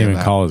if doesn't even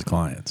call his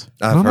clients.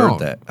 I've heard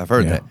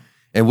that.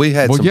 And we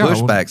had some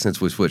pushback since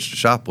we switched to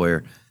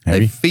Shopware.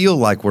 They feel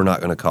like we're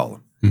not going to call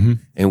them. Mm-hmm.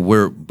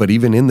 And but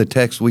even in the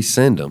text we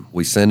send them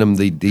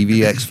the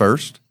DVX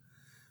first.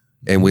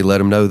 And we let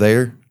them know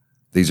there,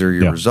 these are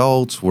your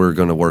results. We're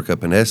going to work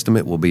up an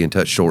estimate. We'll be in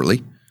touch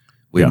shortly.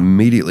 We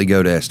immediately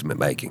go to estimate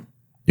making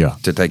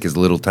to take as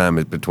little time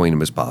between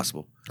them as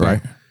possible.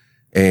 Right.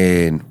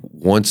 And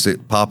once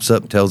it pops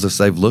up and tells us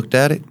they've looked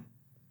at it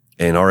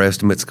and our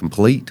estimate's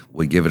complete,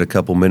 we give it a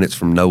couple minutes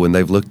from knowing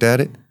they've looked at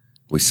it.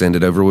 We send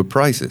it over with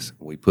prices.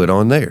 We put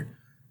on there.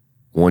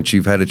 Once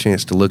you've had a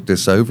chance to look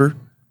this over,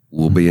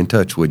 we'll be in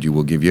touch with you.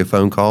 We'll give you a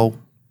phone call.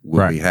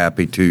 We'll be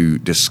happy to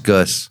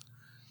discuss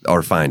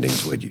our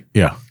findings with you.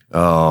 Yeah.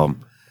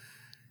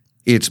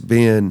 It's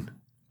been...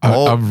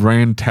 I've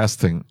ran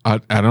testing. I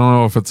don't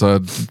know if it's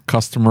a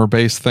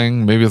customer-based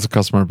thing. Maybe it's a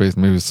customer-based.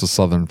 Maybe it's a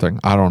Southern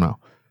thing. I don't know.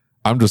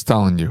 I'm just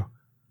telling you.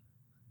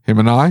 Him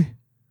and I,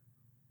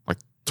 like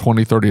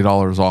 $20,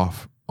 $30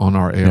 off on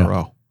our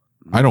ARO.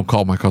 Yeah. I don't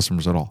call my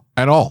customers at all.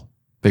 At all.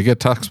 They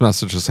get text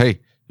messages. Hey,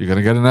 you're going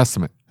to get an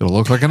estimate. It'll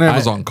look like an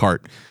Amazon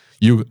cart.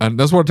 And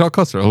that's what I tell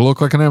customers. It'll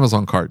look like an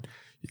Amazon cart.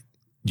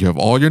 You have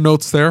all your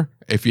notes there.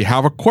 If you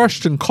have a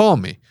question, call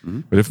me.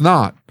 Mm-hmm. But if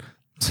not,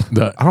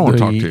 I don't want to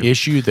talk to you. The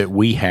issue that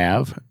we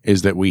have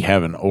is that we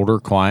have an older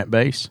client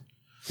base.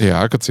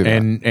 Yeah, I could see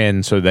that.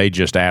 And so they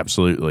just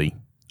absolutely.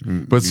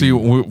 But see,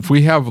 if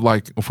we have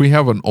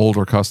an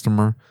older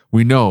customer,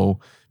 we know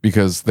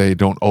because they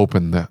don't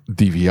open the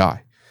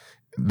DVI.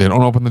 They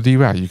don't open the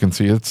DVI. You can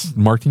see it's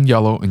marked in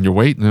yellow, and you're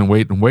waiting and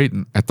waiting and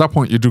waiting. At that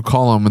point, you do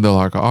call them, and they're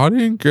like, "Oh, I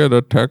didn't get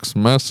a text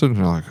message." And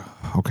you're like,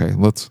 "Okay,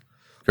 let's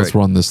Let's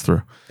run this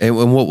through.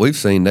 And what we've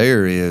seen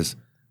there is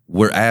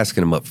we're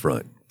asking them up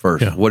front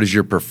first. Yeah. What is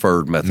your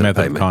preferred method of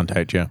payment? Method of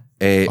contact, yeah.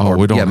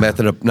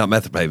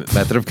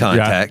 Method of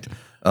contact.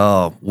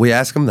 We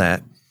ask them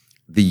that.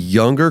 The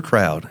younger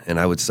crowd, and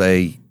I would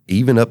say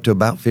even up to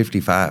about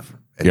 55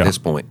 at this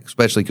point,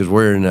 especially because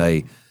we're in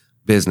a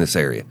business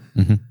area.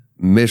 Mm-hmm.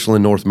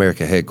 Michelin North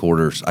America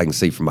headquarters, I can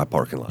see from my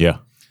parking lot. Yeah.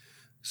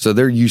 So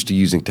they're used to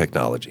using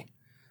technology.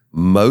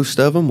 Most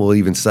of them will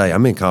even say,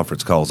 I'm in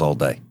conference calls all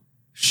day.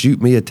 Shoot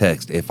me a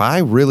text. If I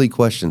really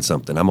question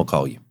something, I'm going to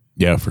call you.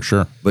 Yeah, for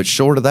sure. But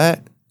short of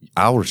that,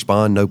 I'll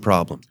respond, no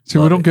problem. See,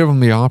 we don't give them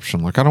the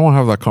option. Like, I don't want to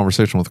have that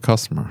conversation with the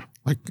customer.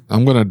 Like,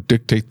 I'm going to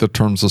dictate the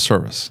terms of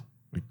service.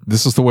 Like,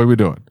 this is the way we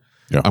do it.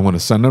 Yeah. I'm going to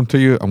send them to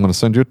you. I'm going to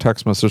send you a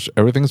text message.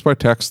 Everything's by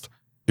text.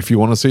 If you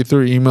want to see it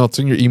through your email, it's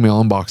in your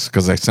email inbox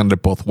because I send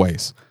it both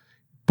ways.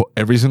 But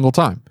every single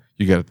time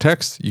you get a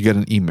text, you get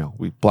an email.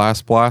 We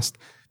blast.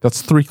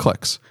 That's 3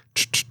 clicks.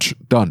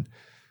 Done.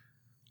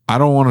 I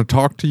don't want to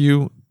talk to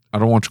you. I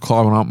don't want you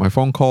clogging out my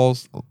phone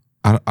calls.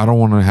 I don't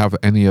want to have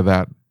any of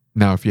that.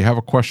 Now, if you have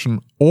a question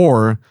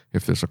or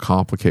if there's a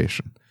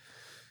complication,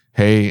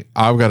 hey,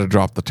 I've got to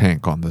drop the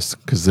tank on this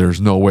because there's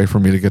no way for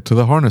me to get to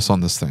the harness on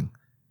this thing.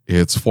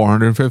 It's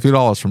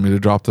 $450 for me to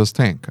drop this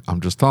tank.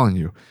 I'm just telling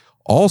you.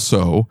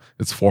 Also,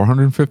 it's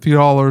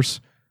 $450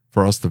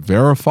 for us to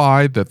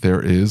verify that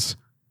there is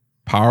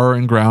power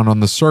and ground on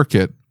the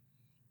circuit.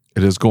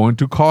 It is going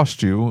to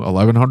cost you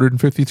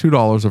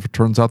 $1,152 if it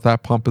turns out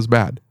that pump is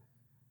bad.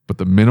 But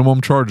the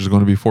minimum charge is going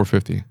to be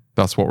 $450.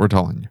 That's what we're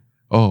telling you.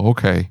 Oh,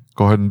 okay.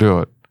 Go ahead and do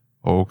it.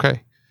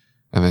 Okay.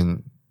 And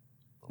then...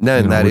 Now,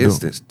 in that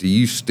instance, do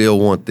you still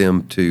want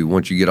them to,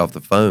 once you get off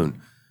the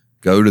phone,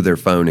 go to their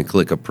phone and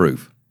click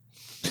approve?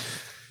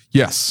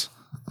 Yes.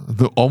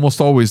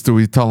 Almost always do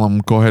we tell them,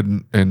 go ahead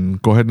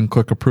and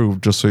click approve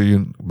just so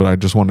you, but I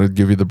just wanted to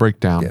give you the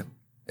breakdown. Yeah.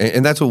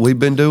 And that's what we've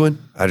been doing.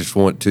 I just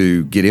want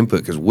to get input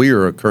because we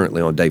are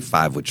currently on day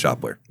 5 with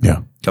Shopware.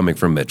 Yeah. Coming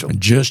from Mitchell.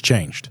 Just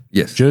changed.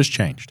 Yes. Just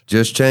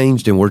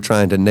changed. And we're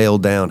trying to nail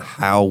down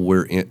how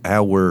we're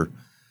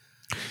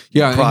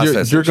yeah,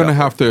 and you're going to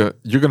have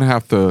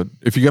to,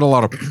 if you get a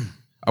lot of,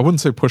 I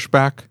wouldn't say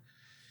pushback,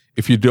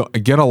 if you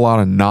get a lot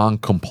of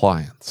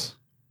non-compliance,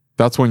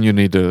 that's when you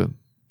need to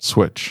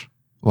switch,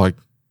 like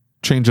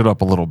change it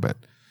up a little bit.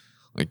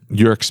 Like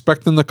you're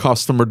expecting the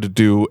customer to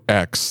do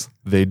X,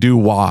 they do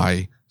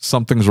Y,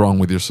 something's wrong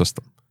with your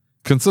system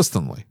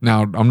consistently.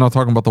 Now, I'm not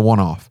talking about the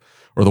one-off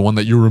or the one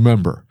that you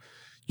remember.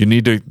 You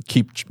need to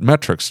keep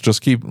metrics.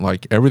 Just keep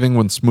like everything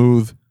went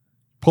smooth.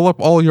 Pull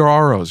up all your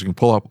ROs. You can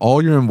pull up all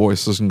your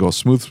invoices and go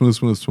smooth.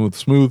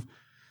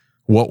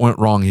 What went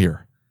wrong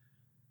here?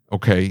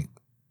 Okay,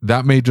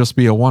 that may just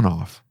be a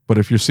one-off. But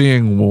if you're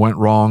seeing went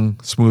wrong,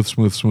 smooth,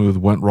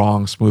 went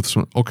wrong,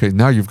 smooth. Okay,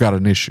 now you've got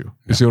an issue.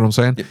 You see what I'm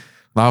saying? Yeah.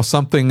 Now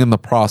something in the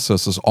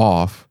process is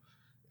off.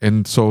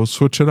 And so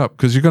switch it up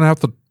because you're going to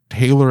have to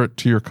tailor it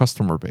to your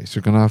customer base.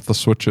 You're going to have to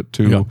switch it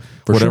to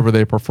whatever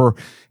they prefer.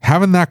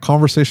 Having that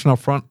conversation up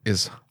front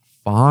is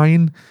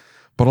fine.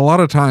 But a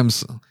lot of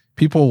times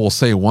people will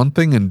say one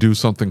thing and do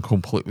something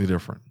completely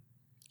different.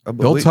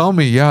 They'll tell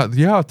me,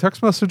 yeah,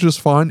 text message is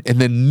fine, and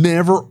then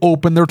never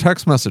open their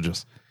text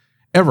messages.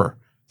 Ever.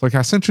 It's like,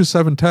 I sent you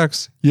 7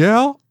 texts.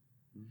 Yeah?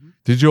 Mm-hmm.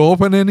 Did you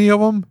open any of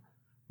them?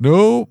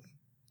 No.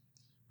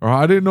 Or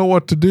I didn't know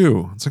what to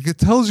do. It's like, it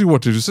tells you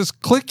what to do. It says,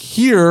 click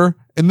here,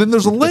 and then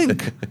there's a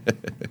link.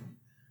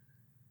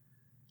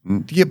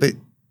 Yeah, but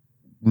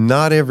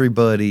not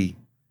everybody...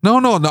 No.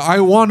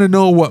 I want to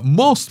know what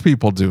most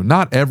people do,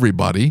 not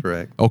everybody.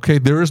 Correct. Okay,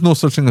 there is no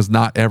such thing as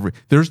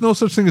there's no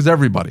such thing as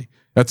everybody.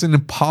 That's an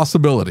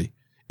impossibility.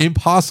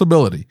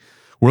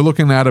 We're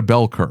looking at a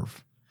bell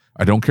curve.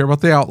 I don't care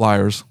about the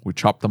outliers. We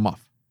chop them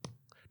off.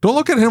 Don't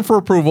look at him for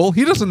approval.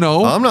 He doesn't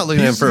know. I'm not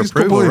looking at him for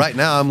approval. Right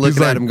now, I'm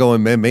looking at him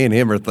going, man, me and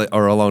him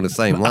are along the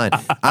same line.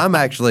 I'm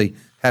actually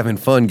having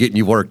fun getting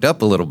you worked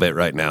up a little bit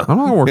right now. I'm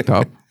not worked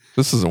up.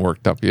 This isn't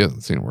worked up. He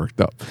hasn't seen it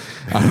worked up.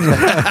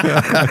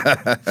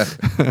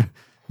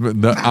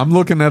 I'm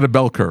looking at a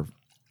bell curve.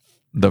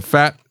 The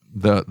fat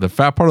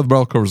part of the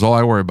bell curve is all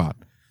I worry about.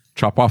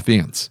 Chop off the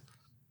ends.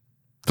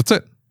 That's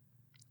it.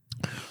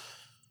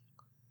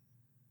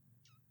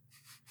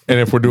 And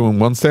if we're doing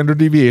one standard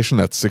deviation,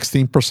 that's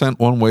 16%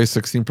 one way,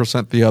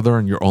 16% the other,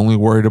 and you're only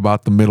worried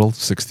about the middle,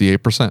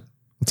 68%.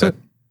 That's it.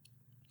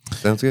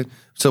 Sounds good.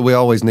 So we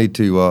always need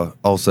to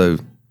also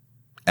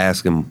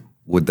ask them,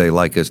 would they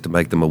like us to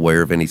make them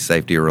aware of any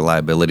safety or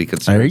reliability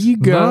concerns? There you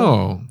go.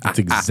 No. That's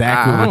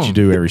exactly what you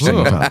do every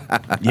single time.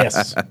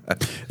 Yes.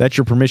 That's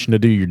your permission to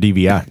do your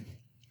DVI.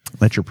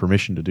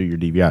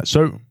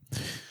 So,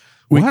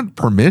 what?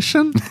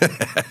 Permission?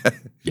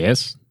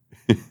 Yes.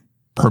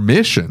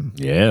 Permission?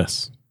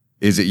 Yes.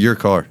 Is it your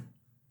car?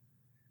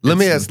 Let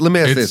me ask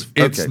this.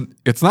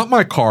 It's not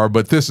my car,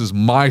 but this is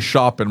my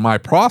shop and my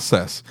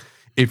process.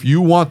 If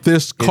you want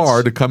this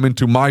car to come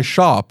into my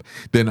shop,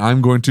 then I'm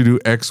going to do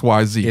X,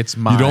 Y, Z. It's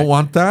mine. You don't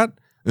want that?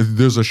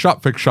 There's a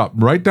shop fix shop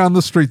right down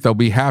the street. They'll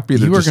be happy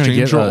to just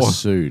change your oil. You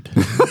are going to get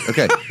us sued.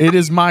 Okay. It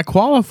is my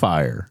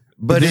qualifier.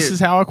 But this is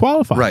how I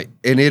qualify. Right.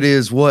 And it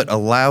is what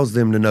allows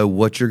them to know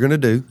what you're going to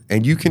do.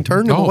 And you can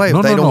turn them away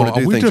if they don't want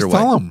to do things your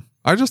way.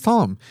 I just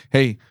tell them,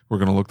 hey, we're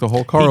going to look the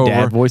whole car over.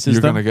 Dad voices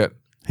You're them? going to get...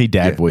 He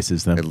dad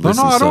voices them. No,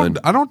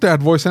 I don't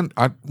dad voice them.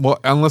 Well,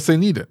 unless they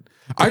need it.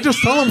 I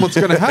just tell them what's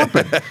going to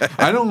happen.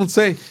 I don't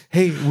say,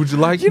 hey, would you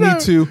like me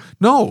to...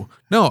 No,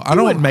 I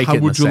don't make it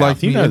in would the you like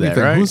South. You me know anything.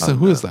 that, right?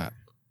 Who is that?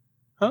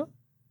 Huh?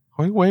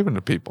 Why are you waving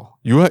to people?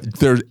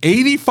 There's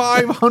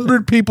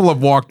 8,500 people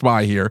have walked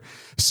by here.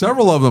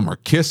 Several of them are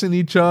kissing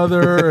each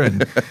other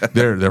and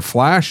they're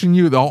flashing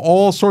you.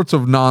 All sorts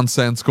of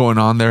nonsense going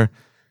on there.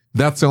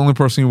 That's the only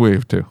person you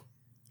wave to.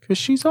 Because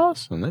she's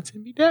awesome. That's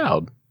MB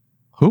Dowd.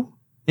 Who?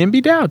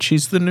 MB Dowd.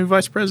 She's the new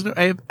vice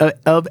president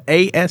of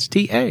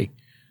ASTA.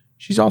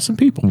 She's awesome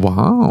people.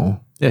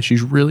 Wow. Yeah,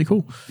 she's really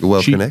cool. You're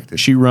well connected.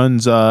 She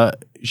runs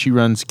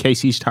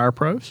Casey's Tire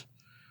Pros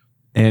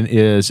and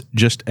is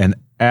just an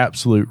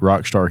absolute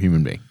rock star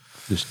human being.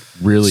 Just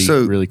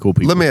really cool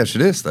people. Let me ask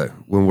you this, though.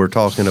 When we're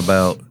talking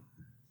about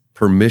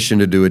permission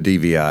to do a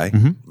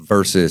DVI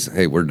versus,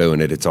 hey, we're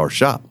doing it, it's our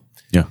shop.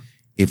 Yeah.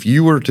 If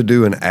you were to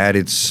do an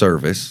added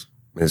service,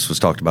 this was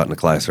talked about in the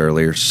class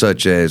earlier,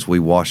 such as we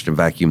washed and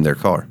vacuumed their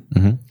car.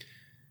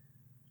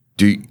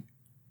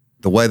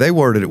 The way they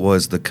worded it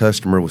was the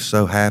customer was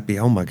so happy,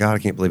 oh my God, I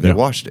can't believe they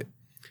washed it.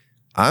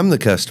 I'm the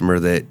customer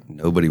that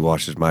nobody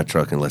washes my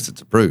truck unless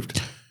it's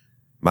approved.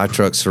 My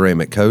truck's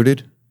ceramic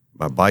coated.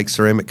 My bike's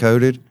ceramic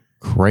coated.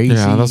 Crazy.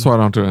 Yeah, that's why I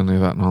don't do any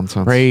of that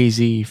nonsense.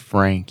 Crazy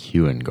Frank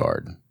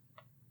Hewengard.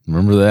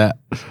 Remember that?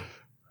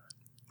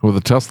 With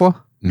a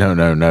Tesla? No.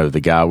 The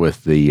guy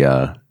with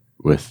the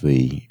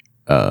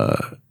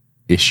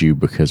issue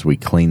because we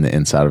cleaned the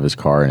inside of his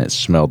car and it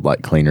smelled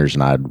like cleaners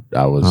and I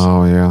was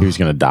he was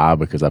going to die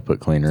because I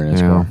put cleaner in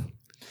his car.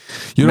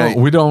 You know,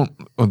 we don't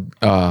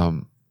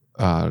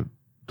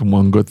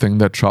one good thing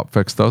that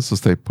ShopFix does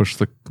is they push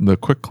the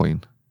quick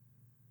clean.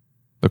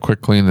 The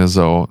quick clean is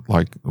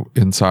like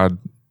inside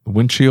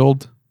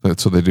windshield.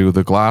 So they do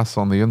the glass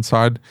on the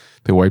inside.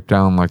 They wipe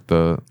down like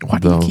the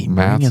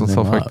mats and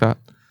stuff like that.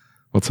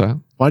 What's that?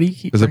 Why do you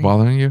keep? Is it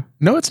bothering you?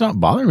 No, it's not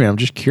bothering me. I'm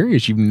just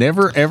curious. You've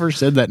never ever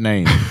said that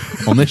name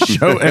on this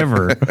show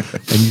ever,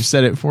 and you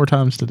said it 4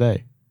 times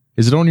today.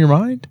 Is it on your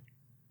mind?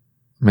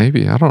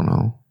 Maybe, I don't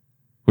know.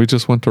 We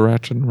just went to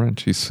Ratchet and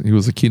Wrench. He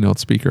was a keynote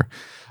speaker.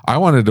 I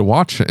wanted to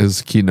watch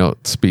his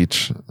keynote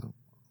speech.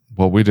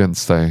 Well, we didn't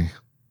stay.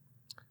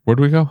 Where'd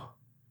we go?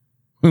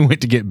 We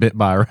went to get bit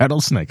by a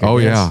rattlesnake. I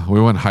guess. Yeah,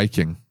 we went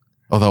hiking.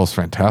 Oh, that was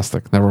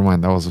fantastic. Never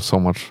mind, that was so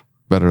much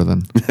better than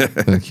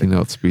the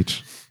keynote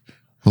speech.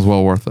 It was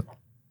well worth it.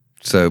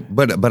 So,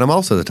 but I'm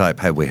also the type,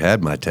 had we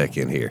had my tech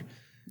in here,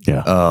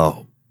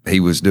 he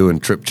was doing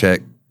trip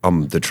check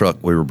on the truck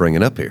we were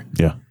bringing up here.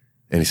 Yeah.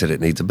 And he said, it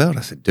needs a belt.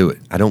 I said, do it.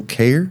 I don't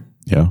care.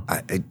 Yeah.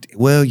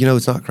 Well,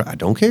 it's not, I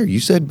don't care.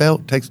 You said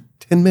belt takes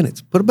 10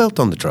 minutes. Put a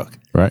belt on the truck.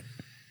 Right.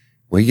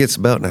 Well, he gets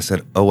the belt, and I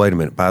said, oh, wait a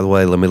minute. By the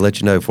way, let me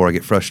let you know before I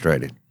get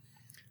frustrated.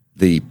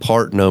 The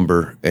part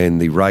number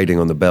and the writing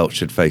on the belt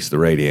should face the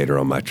radiator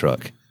on my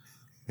truck.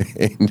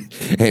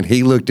 And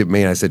he looked at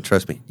me and I said,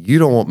 trust me, you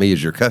don't want me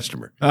as your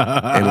customer.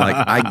 And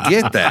I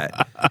get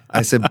that.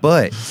 I said,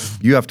 but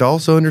you have to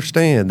also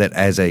understand that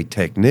as a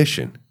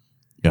technician,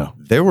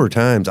 there were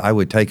times I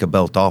would take a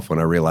belt off when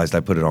I realized I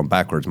put it on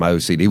backwards. My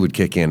OCD would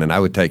kick in and I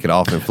would take it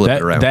off and flip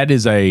it around. That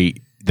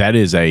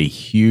is a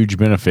huge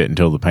benefit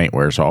until the paint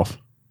wears off,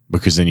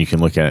 because then you can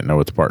look at it and know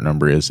what the part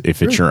number is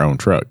if it's your own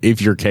truck,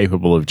 if you're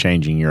capable of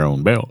changing your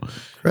own belt.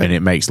 Right. And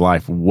it makes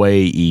life way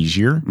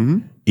easier,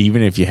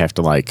 even if you have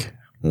to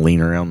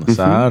lean around the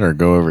side or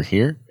go over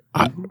here.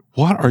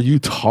 What are you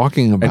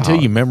talking about?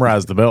 Until you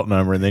memorize the belt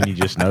number and then you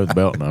just know the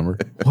belt number.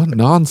 What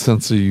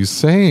nonsense are you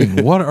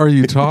saying? What are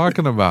you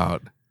talking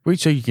about? Wait,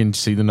 so you can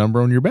see the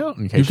number on your belt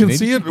in case you can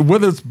see it,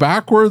 whether it's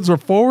backwards or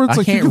forwards.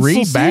 I can't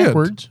read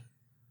backwards.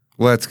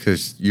 Well, that's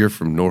because you're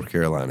from North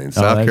Carolina. In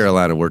South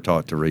Carolina, we're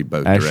taught to read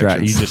both directions. That's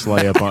right. You just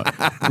lay up on.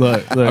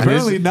 Look.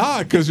 Apparently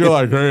not, because you're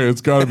like, hey,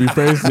 it's got to be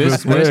facing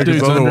this way,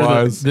 because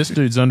otherwise, this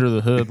dude's under the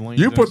hood.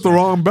 You put the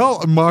wrong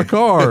belt in my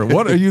car.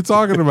 What are you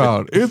talking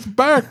about? It's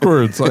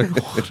backwards. Like,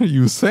 what are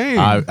you saying?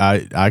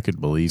 I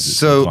could believe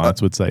that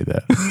clients would say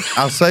that.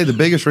 I'll say the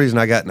biggest reason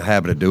I got in the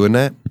habit of doing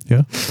that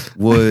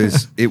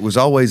was it was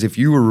always if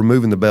you were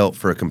removing the belt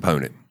for a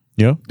component.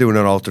 Doing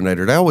an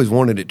alternator. I always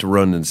wanted it to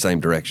run in the same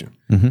direction.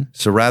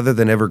 So rather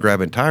than ever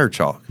grabbing tire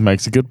chalk.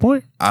 Makes a good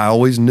point. I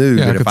always knew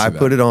that if I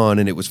put it on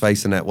and it was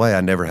facing that way,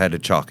 I never had to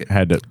chalk it.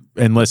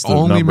 Unless the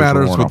only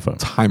matters were with off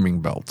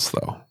timing belts,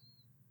 though.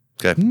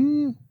 Okay.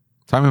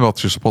 Timing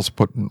belts, you're supposed to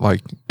put,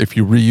 if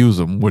you reuse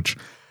them, which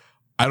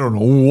I don't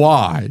know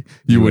why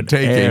you would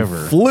take a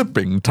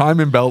flipping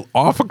timing belt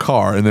off a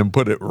car and then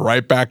put it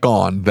right back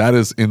on. That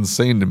is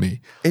insane to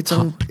me. It's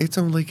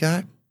only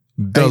got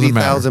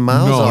 80,000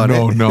 miles on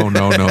it. No.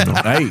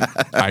 Hey,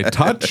 I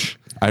touch,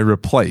 I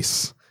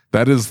replace.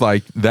 That is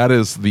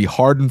the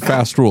hard and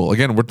fast rule.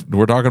 Again,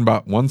 we're talking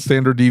about one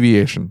standard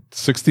deviation.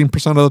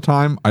 16% of the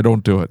time, I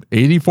don't do it.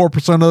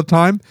 84% of the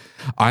time,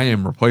 I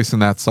am replacing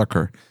that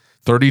sucker.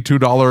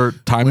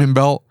 $32 timing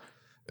belt,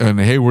 and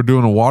hey, we're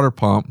doing a water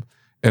pump.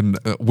 And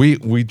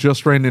we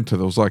just ran into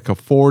those, like a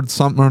Ford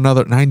something or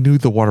another, and I knew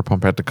the water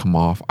pump had to come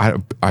off.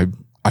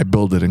 I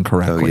built it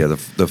incorrectly. Oh yeah,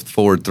 the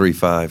Ford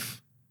 3.5.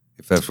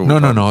 If that's what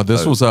No.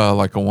 This was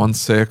like a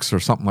 1.6 or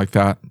something like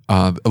that.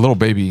 A little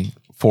baby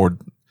Ford.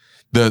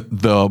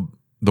 The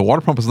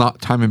water pump is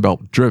not timing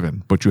belt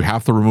driven, but you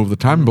have to remove the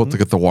timing belt to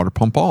get the water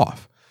pump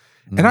off.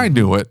 And I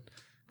knew it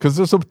because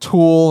there's a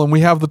tool, and we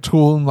have the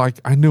tool, and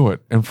like I knew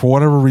it. And for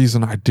whatever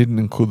reason, I didn't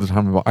include the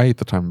timing belt. I hate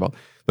the timing belt.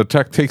 The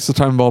tech takes the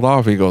timing belt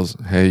off. He goes,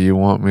 "Hey, you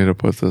want me to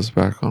put this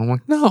back on?" I'm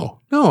like, "No."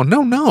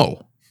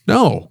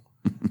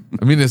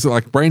 I mean, is it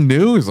like brand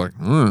new? He's like,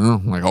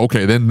 I'm like,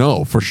 okay, then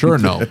no, for sure,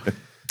 no.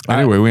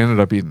 Anyway, we ended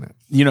up eating it.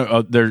 You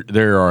know,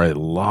 there are a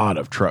lot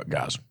of truck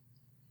guys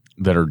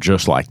that are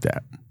just like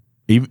that.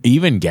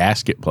 Even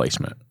gasket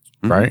placement,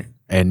 right?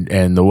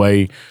 And the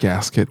way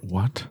gasket,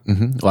 what?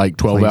 Like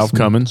 12 valve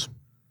Cummins.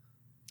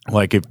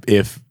 Like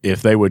if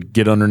they would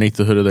get underneath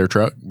the hood of their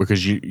truck,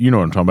 because you know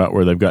what I'm talking about,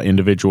 where they've got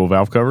individual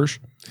valve covers.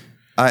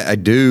 I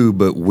do,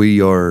 but we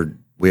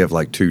have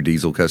like 2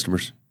 diesel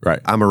customers. Right.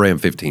 I'm a Ram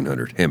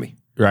 1500 Hemi.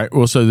 Right.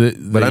 Well,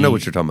 but I know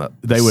what you're talking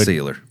about. They would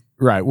sealer.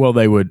 Right. Well,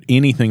 they would,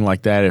 anything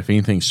like that, if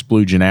anything's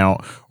splooging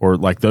out, or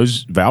like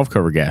those valve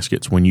cover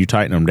gaskets, when you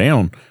tighten them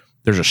down,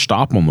 there's a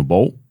stop on the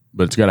bolt,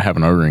 but it's got to have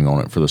an O-ring on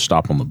it for the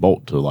stop on the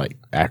bolt to like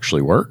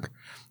actually work.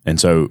 And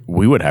so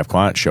we would have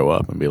clients show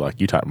up and be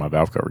like, "You tighten my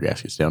valve cover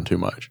gaskets down too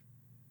much."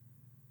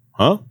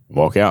 Huh?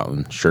 Walk out,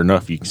 and sure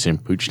enough, you can see them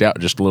pooched out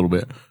just a little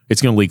bit.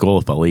 It's going to leak oil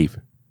if I leave.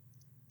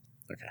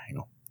 Okay, hang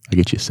on. I'll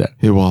get you set.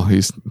 Yeah, well,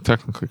 he's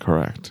technically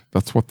correct.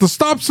 That's what the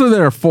stops are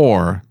there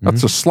for.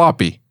 That's a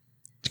sloppy.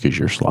 It's because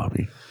you're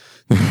sloppy.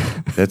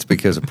 That's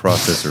because a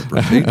processor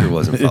procedure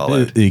wasn't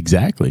followed.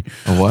 Exactly.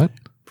 A what?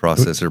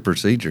 Processor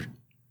procedure.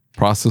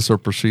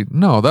 Processor procedure.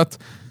 No, that's...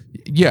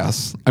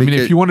 Yes. I mean,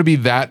 if you want to be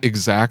that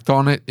exact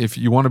on it, because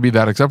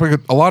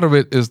a lot of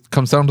it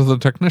comes down to the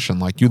technician.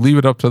 Like, you leave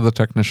it up to the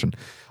technician.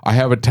 I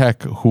have a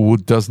tech who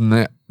does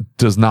not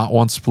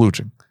want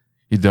splooging.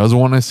 He doesn't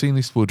want to see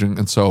any splooging,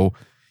 and so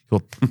he'll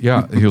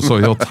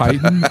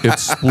tighten, it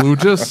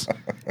splooges,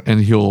 and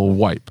he'll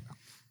wipe.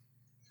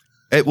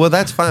 Well,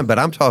 that's fine, but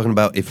I'm talking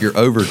about if you're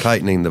over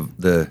tightening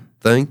the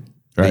thing,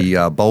 right,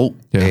 the bolt,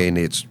 and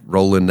it's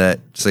rolling that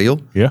seal.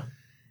 Yeah.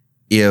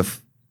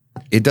 If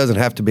it doesn't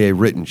have to be a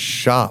written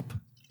shop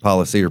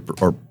policy or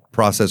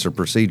processor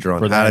procedure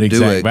on how to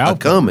do a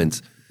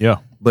Cummins. Yeah.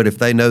 But if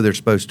they know they're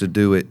supposed to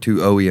do it to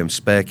OEM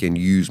spec and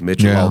use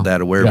Mitchell all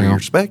data wherever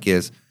your spec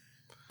is,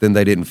 then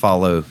they didn't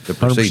follow the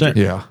procedure. 100%.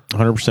 Yeah.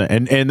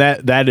 100%. And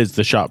that is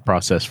the shop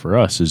process for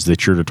us, is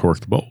that you're to torque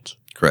the bolts.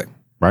 Correct.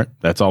 Right?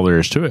 That's all there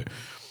is to it.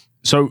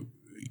 So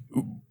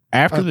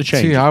after the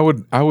change, I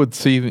would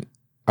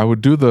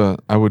do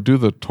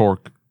the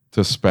torque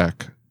to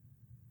spec,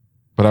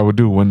 but I would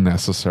do when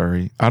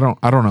necessary. I don't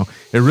know.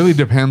 It really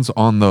depends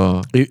on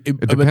the. It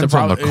depends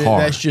on the car.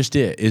 That's just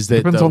it. Is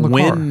that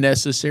when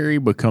necessary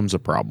becomes a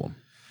problem?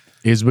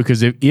 Is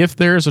because if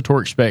there is a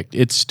torque spec,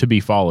 it's to be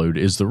followed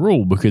is the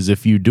rule. Because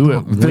if you do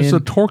it, there's a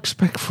torque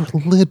spec for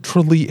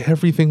literally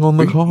everything on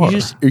the car.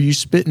 Are you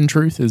spitting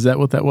truth? Is that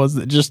what that was?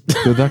 That just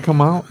did that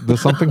come out? Did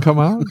something come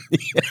out?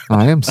 Yeah.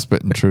 I am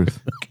spitting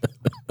truth.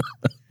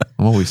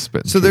 I'm always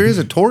spitting. So there is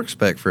a torque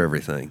spec for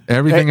everything.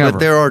 Everything ever. But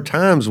there are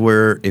times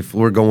where if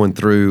we're going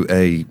through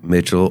a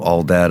Mitchell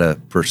all data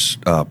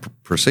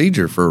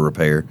procedure for a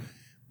repair,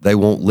 they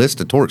won't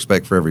list a torque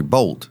spec for every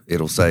bolt.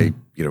 It'll say,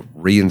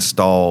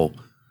 reinstall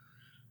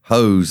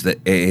hose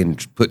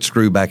and put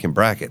screw back in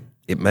bracket.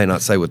 It may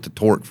not say what the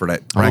torque for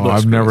that bracket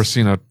I've never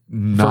seen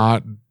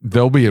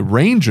there'll be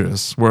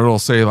ranges where it'll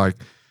say like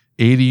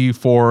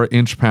 84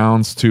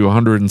 inch-pounds to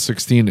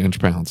 116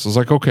 inch-pounds. It's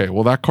like, okay,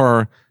 well that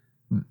car,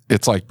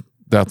 it's like,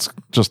 that's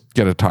just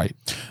get it tight.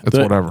 It's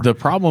whatever. The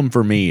problem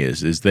for me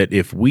is that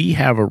if we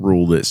have a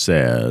rule that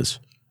says,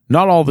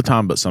 not all the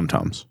time, but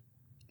sometimes,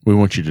 we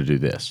want you to do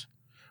this.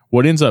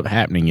 What ends up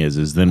happening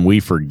is then we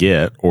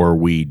forget or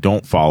we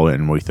don't follow it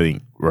and we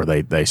think, or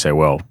they say,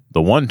 well,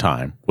 the one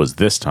time was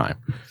this time.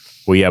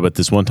 Well, yeah, but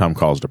this one time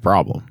caused a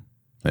problem.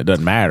 It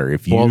doesn't matter.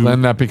 If you... Well,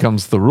 then that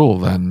becomes the rule.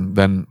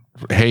 Then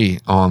hey,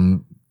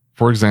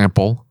 for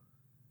example,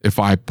 if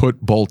I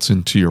put bolts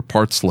into your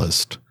parts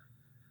list,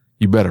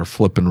 you better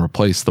flip and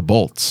replace the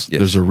bolts. Yes.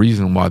 There's a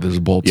reason why there's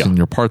bolts in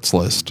your parts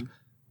list,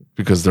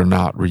 because they're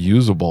not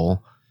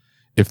reusable.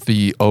 If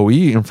the OE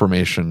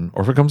information,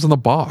 or if it comes in the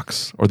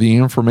box, or the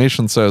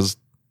information says,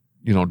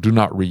 do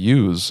not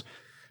reuse,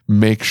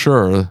 make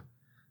sure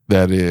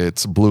that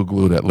it's blue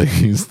glued at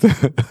least.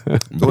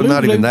 Well,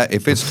 not even that.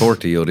 If it's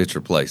torque yield, it's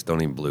replaced.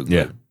 Don't even blue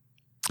glue.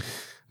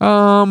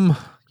 Yeah.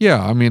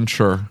 Yeah. I mean,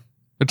 sure.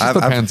 It just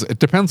depends. It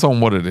depends on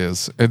what it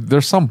is.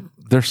 There's some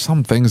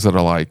things that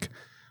are like,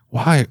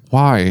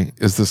 why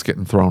is this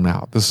getting thrown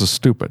out? This is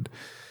stupid.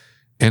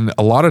 And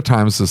a lot of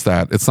times is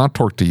that it's not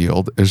torque to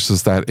yield. It's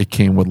just that it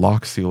came with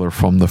lock sealer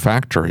from the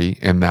factory,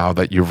 and now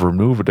that you've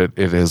removed it,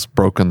 it has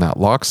broken that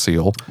lock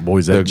seal.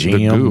 Boys, that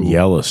GM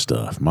yellow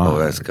stuff.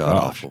 That's god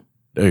awful.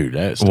 Dude,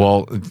 that's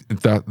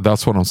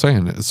that's what I'm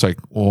saying. It's like,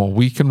 well,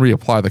 we can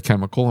reapply the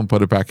chemical and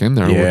put it back in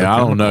there. I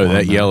don't know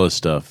that yellow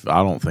stuff.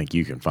 I don't think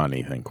you can find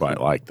anything quite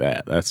like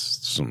that. That's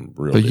some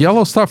real. The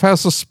yellow stuff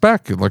has a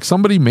spec. Like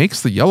somebody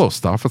makes the yellow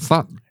stuff. It's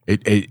not.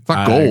 It's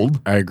not gold.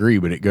 I agree,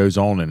 but it goes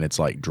on and it's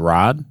like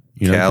dried.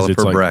 You know, caliper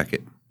it's like,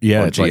 bracket.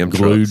 Yeah, it's like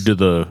glued to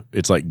the.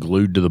 It's like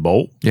glued to the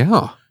bolt.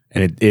 Yeah,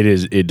 and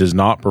it does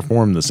not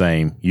perform the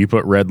same. You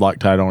put red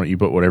Loctite on it. You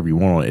put whatever you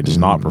want on it. It does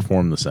not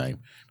perform the same.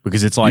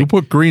 Because it's like you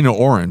put green or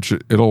orange,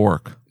 it'll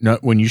work. No,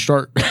 when you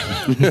start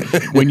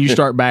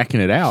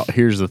backing it out,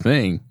 here's the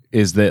thing: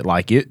 is that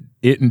like it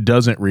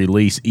doesn't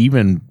release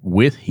even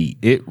with heat.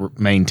 It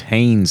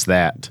maintains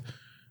that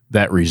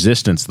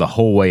resistance the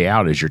whole way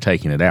out as you're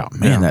taking it out.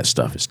 Man, that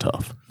stuff is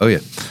tough. Oh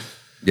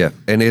yeah,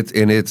 and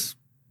it's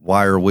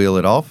wire wheel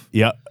it off.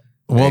 Yeah.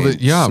 Well, but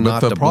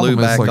the problem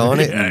back is like,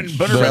 on it and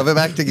shove it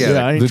back together.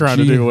 Yeah, I ain't trying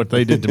to do what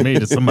they did to me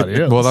to somebody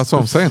else. Well, that's what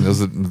I'm saying is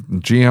that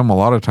GM a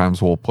lot of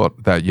times will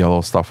put that yellow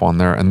stuff on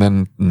there and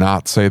then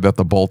not say that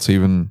the bolt's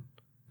even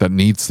that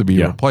needs to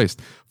be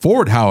replaced.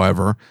 Ford,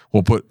 however,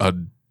 will put a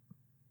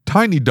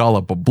tiny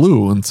dollop of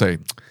blue and say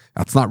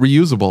that's not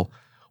reusable.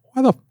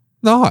 Why the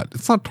not?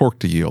 It's not torque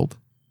to yield.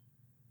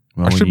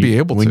 Well, I should be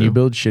able to. When you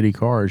build shitty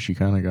cars, you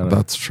kind of got to.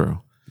 That's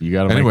true. You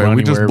got to anyway. Make money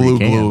We just glue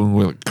and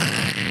we.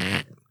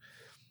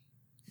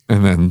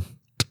 And then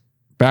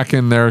back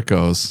in there it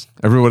goes.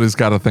 Everybody's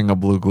got a thing of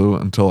blue glue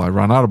until I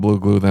run out of blue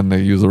glue. Then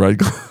they use the red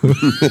glue.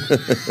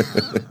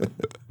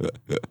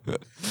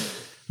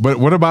 But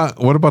what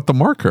about the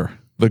marker?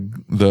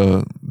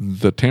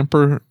 The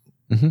tamper.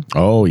 Mm-hmm.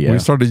 Oh yeah, we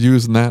started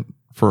using that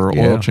for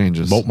oil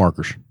changes. Bolt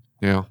markers.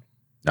 Yeah,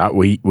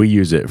 we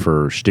use it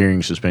for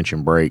steering,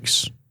 suspension,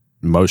 brakes.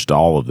 Most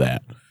all of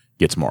that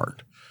gets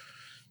marked.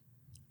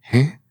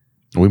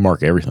 We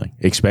mark everything,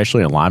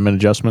 especially alignment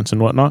adjustments and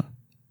whatnot.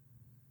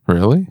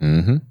 Really?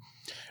 Mm-hmm.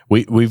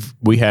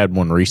 We had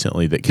one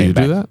recently that came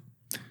back. Do that?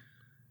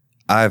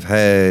 I've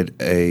had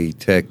a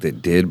tech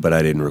that did, but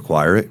I didn't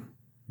require it.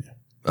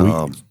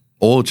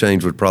 Oil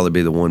change would probably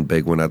be the one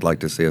big one I'd like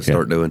to see us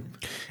start doing.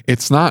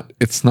 It's not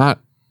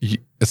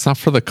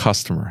for the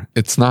customer.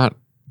 It's not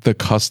the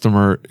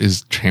customer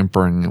is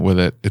tampering with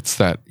it. It's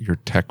that your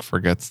tech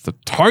forgets to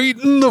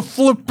tighten the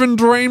flipping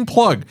drain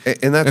plug.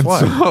 And that's why.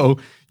 So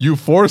you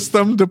force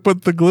them to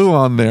put the glue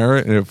on there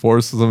and it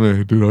forces them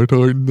to, did I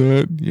tighten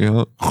that?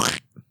 Yeah.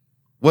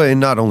 Well, and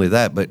not only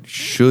that, but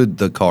should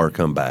the car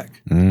come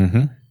back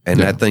and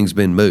that thing's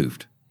been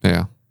moved.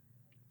 Yeah.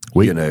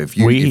 If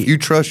you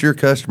trust your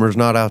customers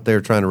not out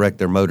there trying to wreck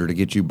their motor to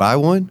get you buy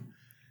one,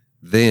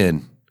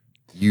 then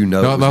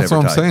that's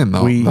what I'm saying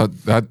though.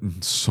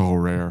 That's so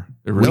rare.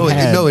 It really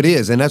it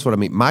is, and that's what I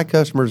mean. My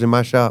customers in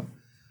my shop,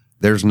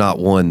 there's not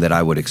one that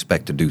I would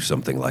expect to do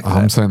something like that.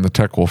 I'm saying the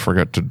tech will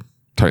forget to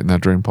tighten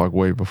that drain plug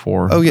way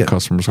before the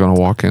customer's going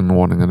to walk in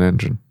wanting an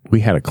engine.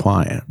 We had a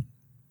client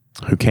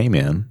who came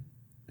in,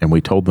 and we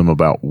told them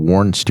about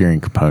worn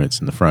steering components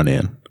in the front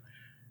end. And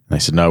they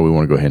said, no, we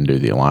want to go ahead and do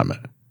the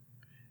alignment.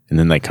 And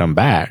then they come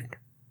back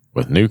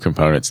with new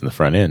components in the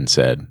front end and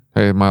said,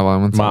 hey, my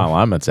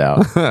alignment's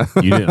out.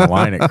 You didn't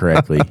align it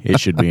correctly.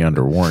 It should be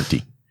under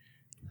warranty.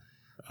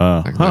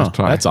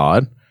 That's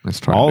odd.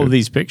 All of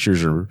these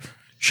pictures are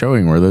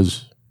showing where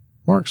those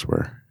marks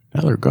were.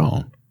 Now they're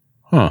gone.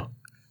 Huh.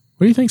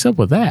 What do you think's up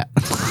with that?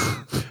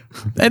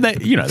 And they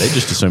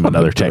just assume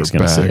another tech's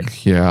going to say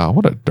it. Yeah,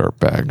 what a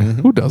dirtbag.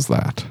 Mm-hmm. Who does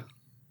that?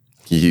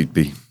 You'd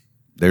be.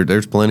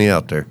 There's plenty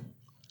out there.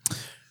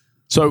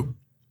 So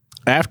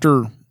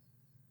after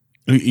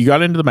you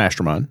got into the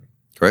mastermind.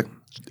 Correct.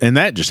 And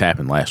that just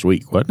happened last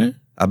week, wasn't it?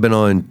 I've been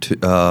on,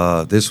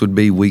 this would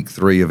be week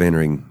 3 of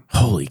entering.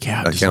 Holy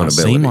cow. It does not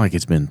seem like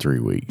it's been 3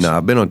 weeks. No,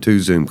 I've been on 2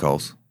 Zoom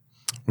calls.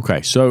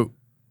 Okay. So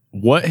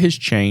what has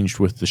changed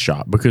with the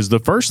shop? Because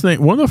one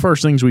of the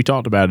first things we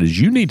talked about is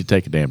you need to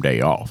take a damn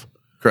day off.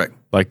 Correct.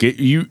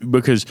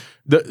 Because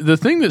the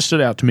thing that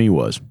stood out to me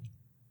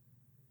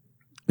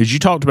is you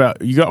talked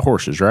about, you got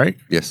horses, right?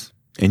 Yes.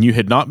 And you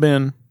had not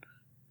been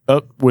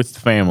up with the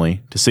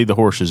family to see the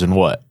horses in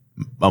what?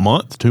 A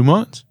month? 2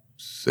 months?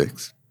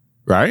 6.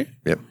 Right?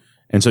 Yep.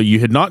 And so you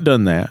had not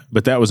done that,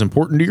 but that was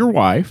important to your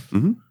wife,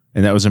 and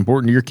that was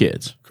important to your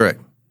kids. Correct.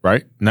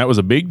 Right? And that was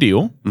a big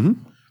deal. Mm-hmm.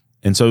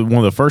 And so one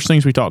of the first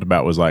things we talked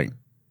about was like,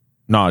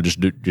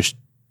 just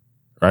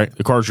right?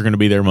 The cars are going to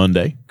be there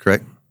Monday.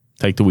 Correct.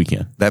 Take the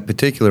weekend. That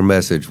particular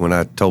message, when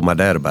I told my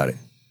dad about it,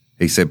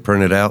 he said,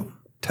 print it out,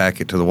 tack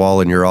it to the wall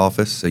in your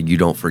office so you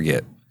don't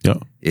forget. Yeah.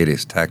 It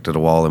is tacked to the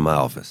wall in my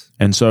office.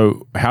 And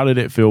so how did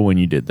it feel when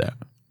you did that?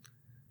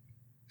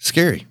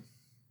 Scary.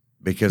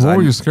 Because what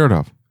were you scared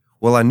of?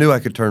 Well, I knew I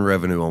could turn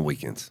revenue on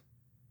weekends.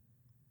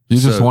 You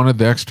just wanted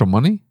the extra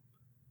money?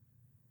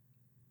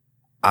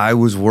 I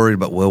was worried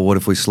about, what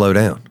if we slow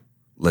down?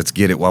 Let's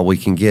get it while we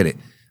can get it.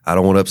 I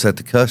don't want to upset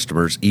the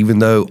customers, even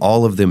though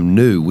all of them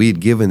knew we had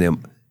given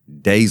them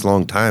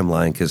days-long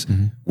timeline because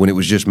when it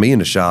was just me in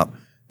the shop,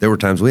 there were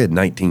times we had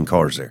 19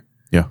 cars there.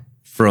 Yeah.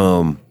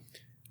 From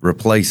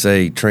replace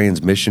a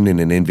transmission in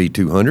an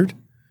NV200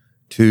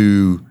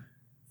 to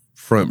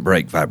front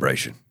brake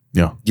vibration.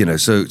 Yeah.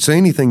 So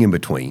anything in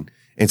between.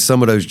 And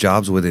some of those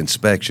jobs with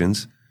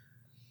inspections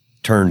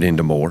turned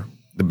into more.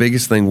 The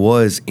biggest thing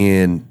was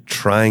in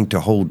trying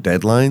to hold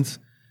deadlines,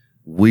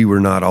 we were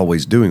not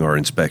always doing our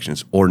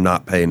inspections or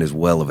not paying as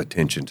well of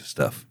attention to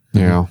stuff.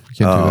 Yeah,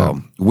 you can't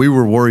do that. We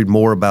were worried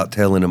more about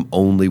telling them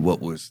only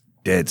what was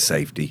dead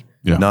safety,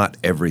 not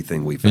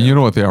everything we found. And you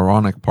know what the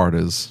ironic part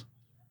is?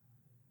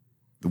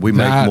 We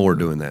make more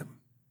doing that.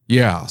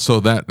 Yeah, so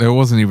that it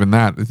wasn't even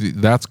that.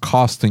 That's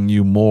costing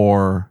you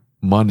more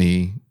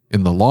money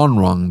in the long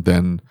run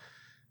than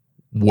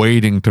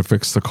waiting to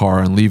fix the car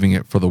and leaving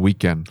it for the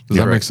weekend. Does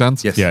that make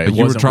sense? Yes. Yeah, it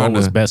wasn't what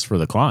was best for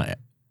the client.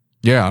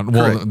 Yeah,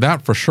 well, Correct.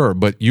 that for sure.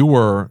 But you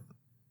were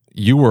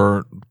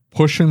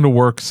pushing to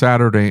work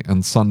Saturday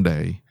and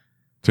Sunday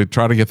to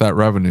try to get that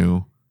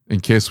revenue in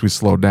case we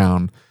slow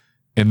down,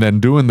 and then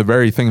doing the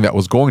very thing that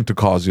was going to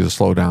cause you to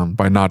slow down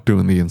by not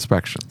doing the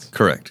inspections.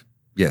 Correct.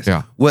 Yes.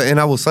 Yeah. Well, and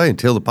I will say,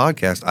 until the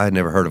podcast, I had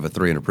never heard of a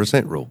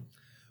 300% rule.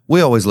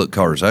 We always look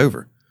cars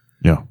over.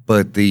 Yeah.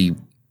 But the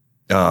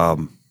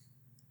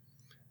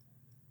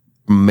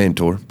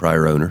mentor,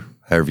 prior owner,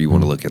 however you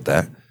want to look at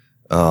that,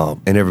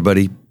 and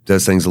everybody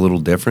does things a little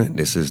different.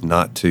 This is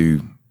not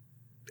to,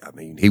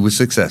 he was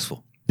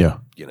successful. Yeah.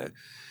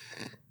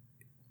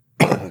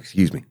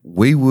 Excuse me.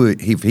 We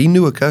would, if he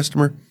knew a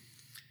customer,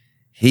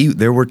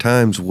 there were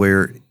times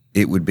where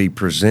it would be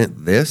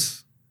present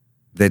this,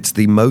 that's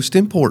the most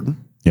important,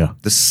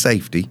 the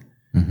safety,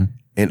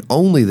 and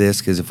only this,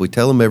 because if we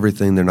tell them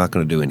everything, they're not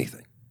going to do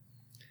anything.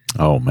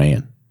 Oh,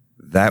 man.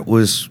 That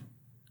was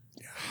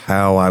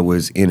how I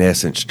was, in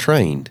essence,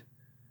 trained.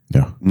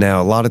 Yeah.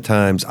 Now, a lot of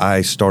times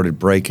I started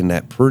breaking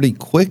that pretty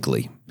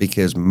quickly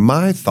because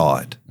my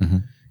thought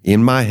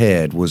in my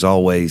head was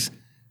always,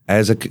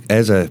 as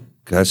a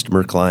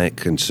customer, client,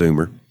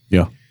 consumer,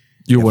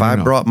 if I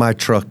brought my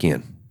truck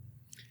in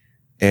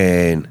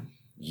and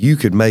you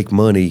could make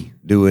money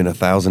doing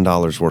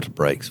 $1,000 worth of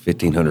brakes,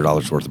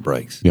 $1,500 worth of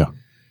brakes,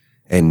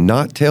 and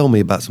not tell me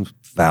about some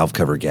valve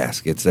cover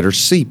gaskets that are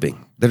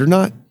seeping, that are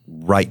not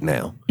right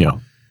now,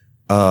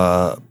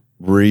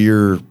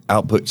 rear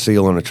output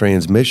seal on a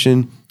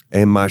transmission,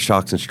 and my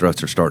shocks and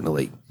struts are starting to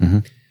leak.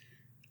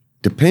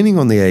 Depending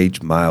on the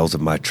age, miles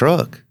of my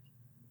truck,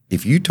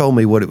 if you told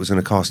me what it was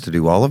going to cost to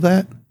do all of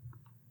that,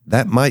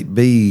 that might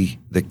be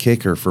the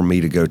kicker for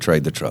me to go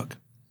trade the truck.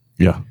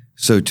 Yeah.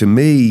 So to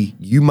me,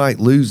 you might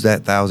lose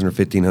that $1,000 or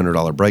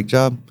 $1,500 brake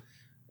job,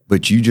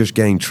 but you just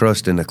gain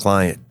trust in the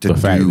client to do the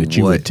fact that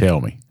you would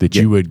tell me, that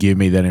you would give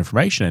me that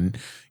information. And,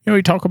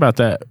 we talk about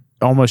that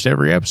almost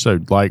every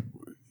episode. Like,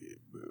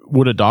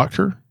 would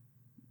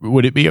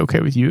it be okay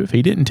with you if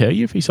he didn't tell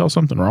you if he saw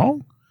something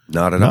wrong?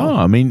 Not at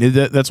all. No,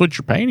 that's what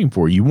you're paying him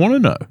for. You want to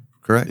know.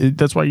 Correct.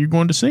 That's why you're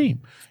going to see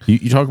him.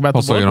 You talk about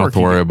Also, the you don't have to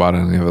worry about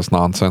any of this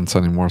nonsense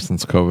anymore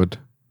since COVID.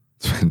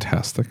 It's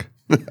fantastic.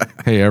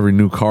 Hey, every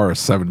new car is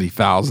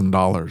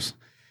 $70,000.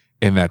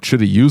 And that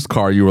shitty used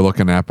car you were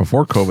looking at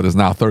before COVID is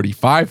now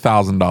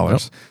 $35,000.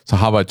 Yep. So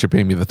how about you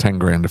pay me the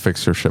 $10,000 to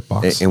fix your shit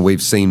box? And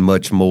we've seen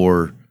much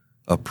more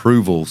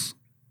approvals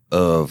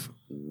of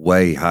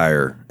way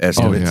higher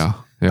estimates.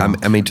 Oh, yeah.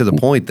 I mean, to the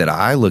point that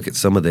I look at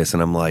some of this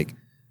and I'm like,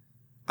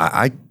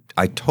 I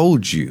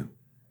told you,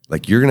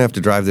 like, you're going to have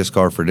to drive this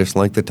car for this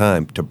length of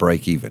time to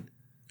break even,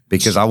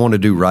 because I want to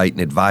do right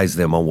and advise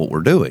them on what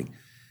we're doing.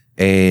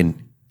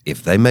 And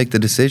if they make the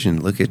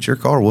decision, look at your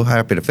car, we're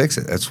happy to fix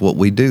it. That's what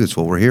we do. That's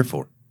what we're here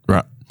for.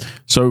 Right.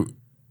 So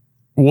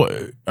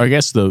I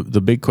guess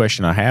the big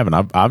question I have,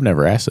 and I've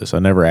never asked this, I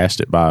never asked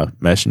it by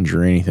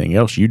messenger or anything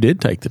else. You did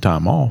take the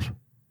time off.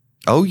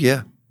 Oh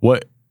yeah.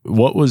 What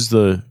was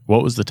the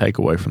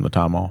takeaway from the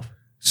time off?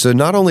 So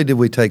not only did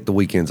we take the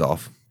weekends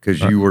off, because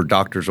you were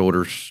doctor's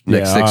orders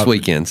next 6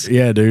 weekends.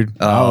 Yeah,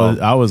 dude.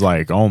 I was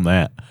like on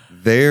that.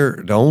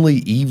 The only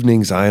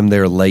evenings I am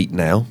there late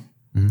now,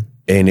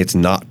 and it's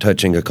not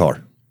touching a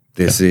car.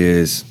 This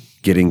is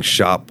getting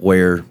shop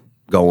wear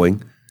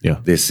going. Yeah.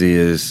 This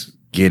is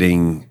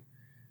getting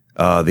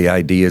the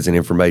ideas and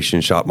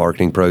information Shop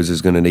Marketing Pros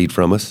is going to need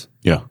from us.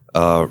 Yeah.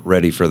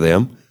 Ready for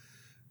them.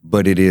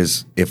 But it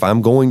is, if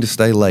I'm going to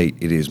stay late,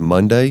 it is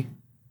Monday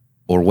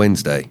or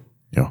Wednesday.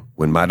 Yeah.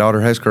 When my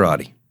daughter has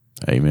karate.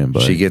 Amen,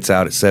 buddy. She gets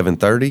out at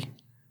 7:30.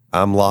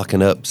 I'm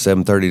locking up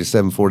 7:30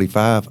 to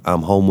 7:45.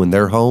 I'm home when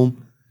they're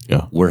home.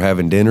 Yeah. We're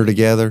having dinner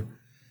together.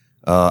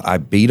 I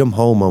beat them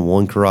home on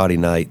one karate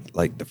night,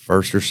 like the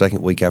first or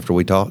second week after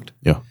we talked.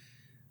 Yeah.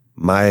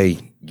 My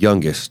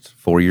youngest,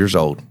 4 years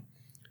old,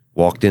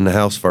 walked in the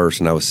house first,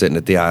 and I was sitting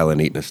at the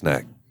island eating a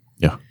snack.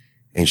 Yeah.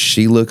 And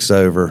she looks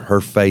over,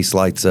 her face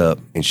lights up,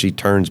 and she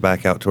turns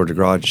back out toward the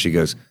garage, and she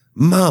goes,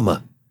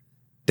 "Mama,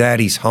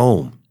 Daddy's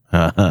home."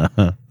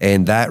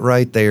 And that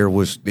right there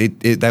was,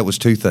 that was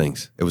two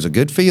things. It was a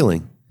good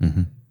feeling,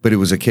 but it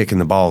was a kick in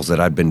the balls that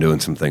I'd been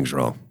doing some things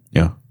wrong.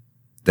 Yeah.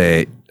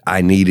 That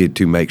I needed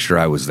to make sure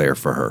I was there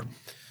for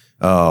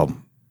her.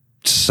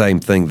 Same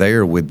thing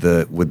there with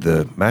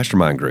the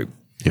mastermind group.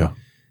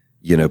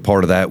 Yeah.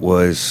 Part of that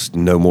was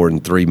no more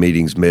than 3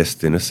 meetings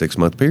missed in a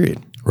 6-month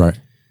period. Right.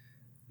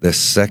 The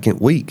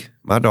second week,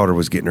 my daughter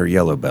was getting her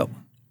yellow belt.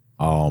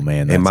 Oh,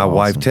 man, that's And my awesome.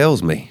 wife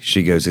tells me,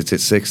 she goes, it's at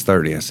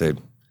 6:30. I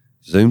said,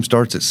 Zoom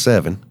starts at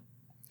 7.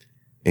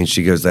 And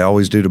she goes, they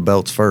always do the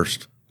belts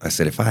first. I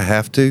said, if I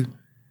have to,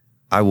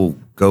 I will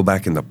go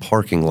back in the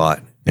parking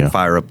lot and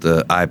fire up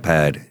the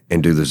iPad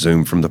and do the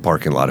Zoom from the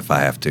parking lot if I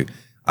have to.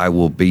 I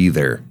will be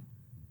there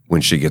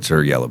when she gets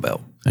her yellow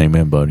belt.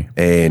 Amen, buddy.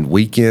 And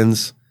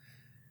weekends,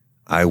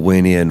 I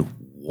went in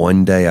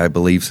one day, I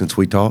believe, since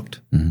we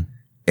talked. Mm-hmm.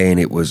 And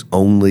it was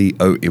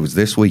it was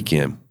this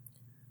weekend,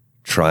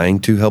 trying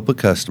to help a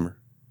customer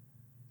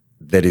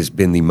that has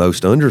been the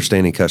most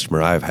understanding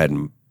customer I've had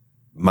in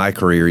my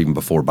career, even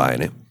before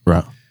buying it.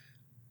 Right.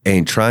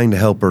 And trying to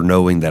help her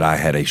knowing that I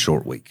had a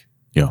short week.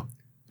 Yeah.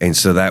 And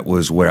so that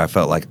was where I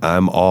felt like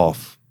I'm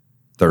off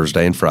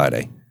Thursday and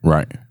Friday.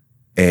 Right.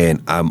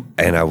 And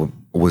I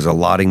was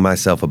allotting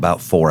myself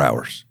about 4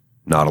 hours,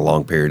 not a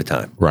long period of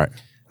time. Right.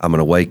 I'm going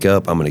to wake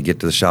up. I'm going to get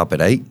to the shop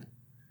at 8.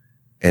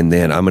 And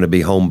then I'm going to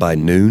be home by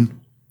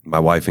noon. My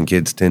wife and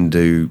kids tend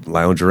to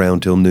lounge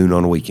around till noon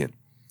on a weekend.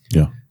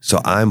 Yeah. So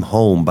I'm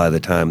home by the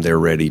time they're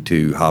ready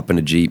to hop in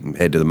a Jeep and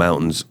head to the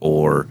mountains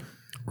or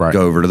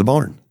go over to the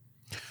barn.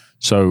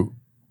 So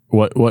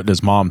what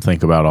does Mom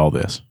think about all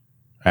this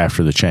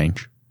after the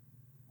change?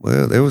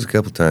 Well, there was a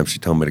couple times she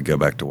told me to go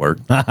back to work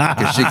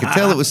because she could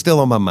tell it was still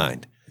on my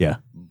mind. Yeah.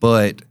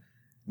 But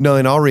no,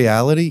 in all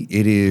reality,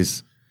 it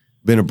has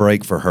been a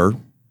break for her.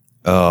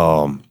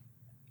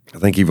 I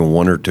think even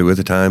one or two of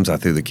the times I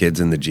threw the kids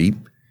in the Jeep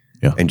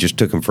and just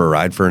took them for a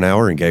ride for an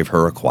hour and gave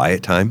her a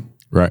quiet time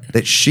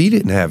that she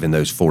didn't have in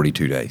those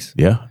 42 days.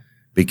 Yeah.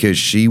 Because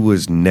she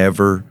was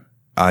never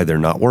either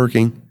not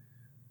working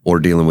or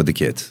dealing with the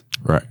kids.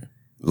 Right.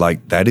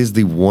 Like, that is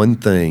the one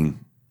thing.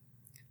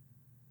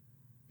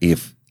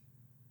 If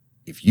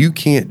you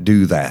can't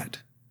do that,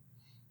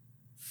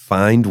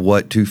 find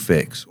what to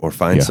fix or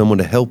find someone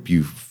to help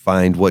you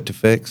find what to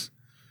fix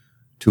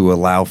to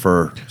allow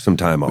for some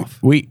time off.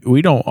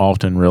 We don't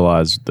often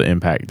realize the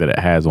impact that it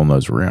has on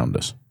those around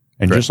us.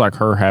 And just like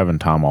her having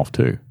time off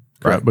too.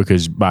 Right.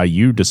 Because by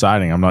you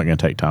deciding I'm not going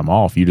to take time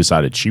off, you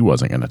decided she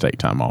wasn't going to take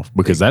time off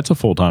because that's a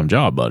full-time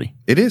job, buddy.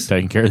 It is.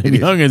 Taking care of the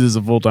youngins is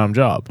a full-time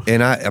job.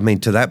 And I mean,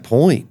 to that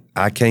point,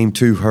 I came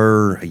to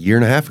her a year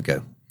and a half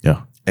ago.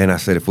 Yeah. And I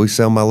said, if we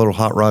sell my little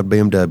hot rod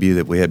BMW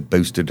that we had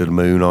boosted to the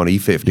moon on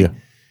E50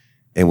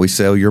 and we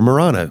sell your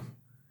Murano,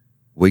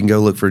 we can go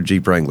look for a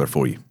Jeep Wrangler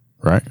for you.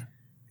 Right.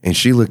 And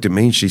she looked at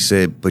me and she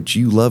said, but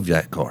you love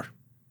that car.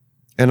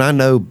 And I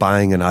know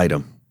buying an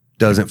item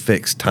doesn't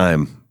fix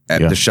time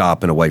at the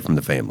shop and away from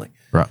the family.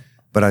 Right.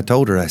 But I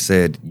told her, I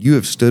said, you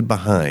have stood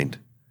behind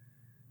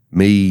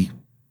me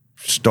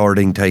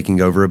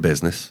taking over a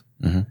business.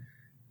 Mm-hmm.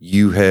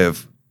 You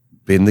have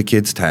been the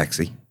kids'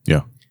 taxi.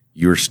 Yeah.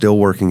 You're still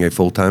working a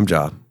full-time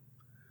job.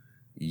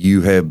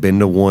 You have been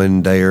the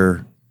one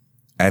there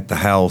at the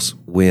house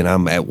when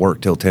I'm at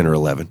work till 10 or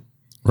 11.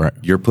 Right.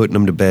 You're putting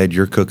them to bed.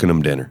 You're cooking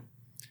them dinner.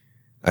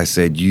 I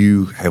said,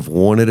 you have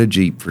wanted a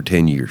Jeep for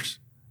 10 years.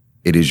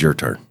 It is your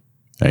turn.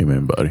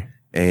 Amen, buddy.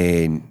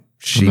 And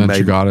she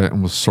got it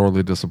and was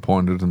sorely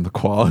disappointed in the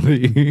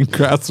quality and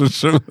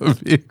craftsmanship of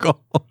the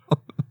vehicle.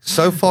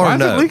 So far, Why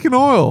is it leaking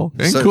oil?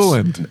 Ain't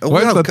coolant.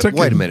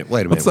 Wait a minute.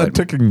 What's that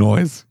ticking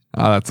noise?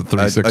 Oh, that's a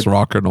 3.6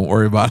 rocker. Don't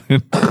worry about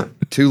it.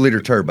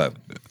 2-liter turbo.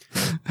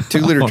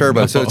 2-liter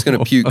turbo, so it's going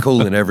to puke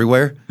coolant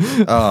everywhere.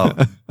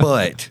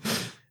 But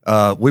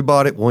we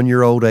bought it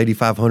 1-year-old,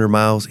 8,500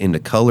 miles. In the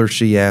color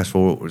she asked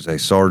for, it was a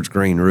Sarge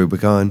Green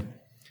Rubicon.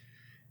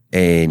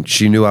 And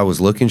she knew I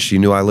was looking. She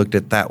knew I looked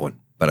at that one.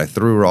 But I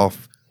threw her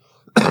off,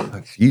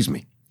 excuse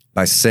me,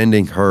 by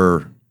sending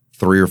her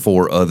 3 or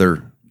 4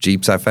 other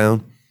Jeeps I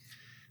found.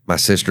 My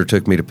sister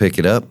took me to pick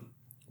it up.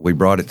 We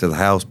brought it to the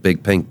house,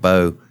 big pink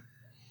bow.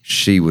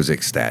 She was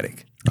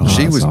ecstatic.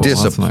 She was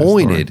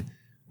disappointed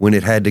when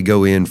it had to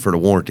go in for the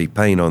warranty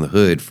paint on the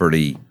hood for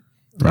the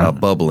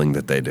bubbling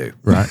that they do.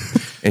 Right.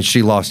 And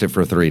she lost it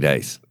for 3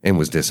 days and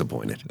was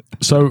disappointed.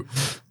 So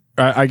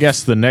I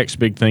guess the next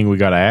big thing we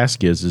got to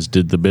ask is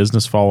did the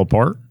business fall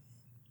apart?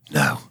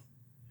 No.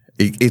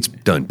 It's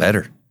done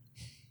better.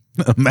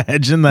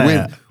 Imagine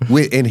that.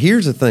 And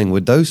here's the thing.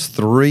 With those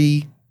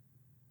 3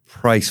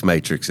 price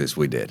matrices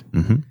we did,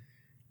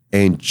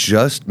 and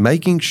just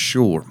making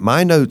sure,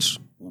 my notes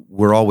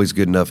were always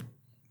good enough,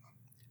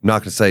 I'm not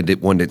going to say that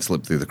one didn't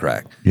slip through the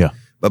crack. Yeah.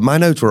 But my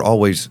notes were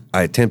always,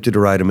 I attempted to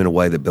write them in a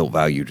way that built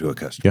value to a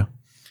customer.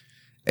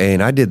 Yeah.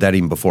 And I did that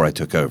even before I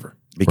took over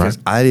because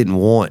I didn't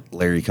want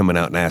Larry coming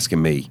out and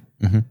asking me,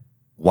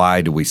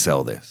 why do we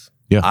sell this?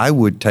 Yeah. I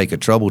would take a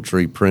trouble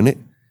tree, print it,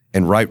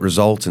 and write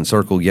results and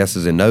circle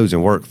yeses and nos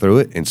and work through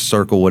it and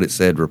circle what it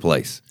said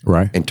replace.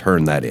 Right. And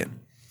turn that in.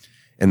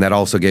 And that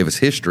also gave us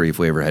history if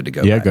we ever had to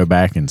go back. Yeah, go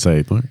back and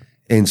say, look.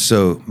 And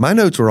so my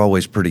notes were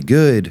always pretty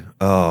good.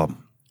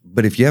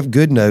 But if you have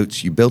good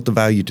notes, you built the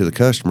value to the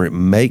customer, it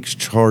makes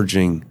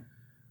charging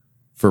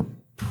for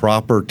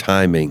proper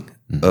timing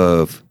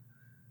of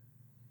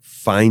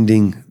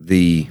finding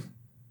the,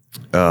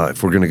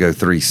 if we're going to go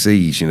 3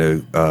 C's,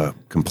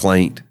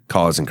 complaint,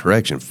 cause, and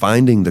correction,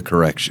 finding the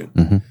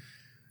correction.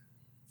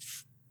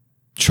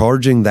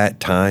 Charging that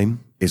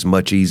time is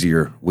much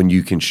easier when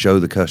you can show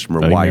the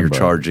customer why you're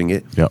charging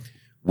it. Yep.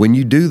 When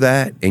you do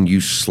that and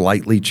you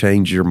slightly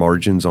change your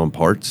margins on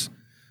parts,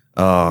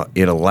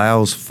 it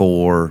allows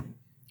for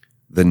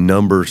the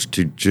numbers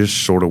to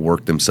just sort of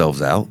work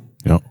themselves out.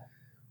 Yep.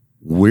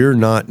 We're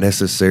not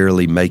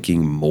necessarily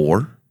making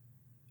more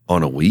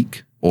on a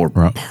week or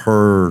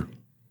per.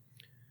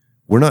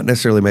 We're not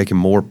necessarily making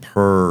more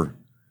per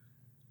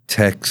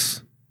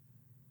tech's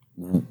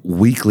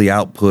weekly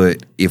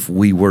output if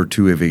we were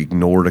to have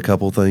ignored a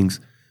couple things.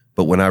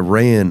 But when I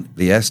ran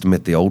the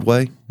estimate the old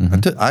way,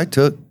 I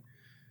took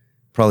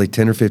probably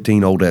 10 or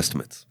 15 old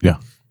estimates. Yeah.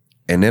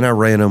 And then I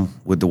ran them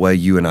with the way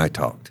you and I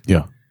talked.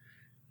 Yeah.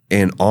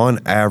 And on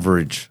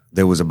average,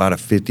 there was about a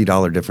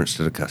 $50 difference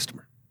to the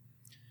customer,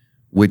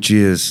 which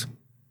is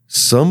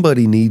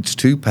somebody needs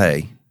to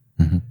pay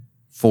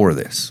for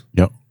this.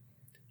 Yep.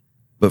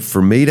 But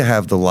for me to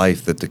have the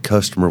life that the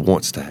customer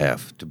wants to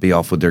have, to be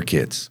off with their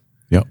kids,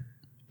 Yep.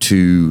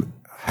 to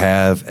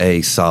have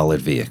a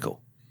solid vehicle,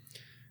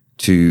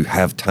 to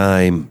have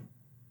time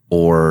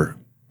or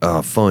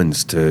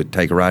funds to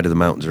take a ride to the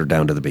mountains or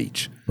down to the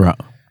beach. Right.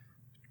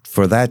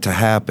 For that to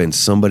happen,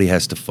 somebody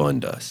has to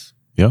fund us.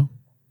 Yeah.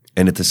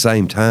 And at the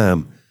same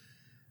time,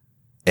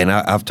 and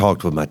I've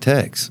talked with my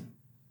techs,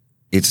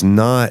 it's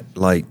not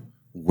like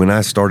when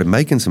I started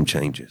making some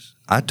changes,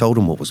 I told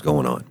them what was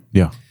going on.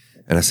 Yeah.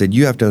 And I said,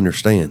 you have to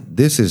understand,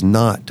 this is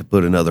not to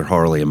put another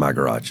Harley in my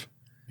garage.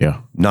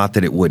 Yeah. Not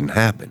that it wouldn't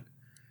happen,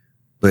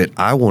 but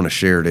I want to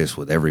share this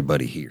with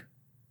everybody here.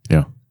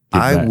 Yeah.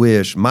 I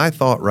wish, my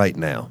thought right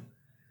now,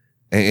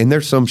 and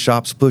there's some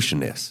shops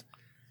pushing this,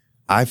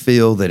 I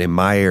feel that in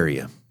my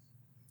area,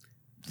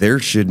 there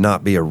should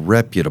not be a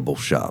reputable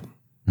shop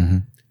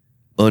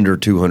under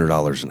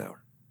 $200 an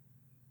hour.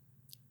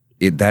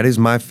 That is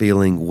my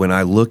feeling when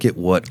I look at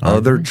what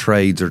other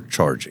trades are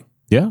charging.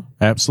 Yeah,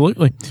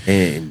 absolutely.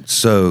 And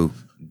so,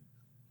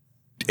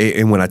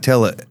 and when I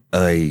tell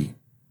a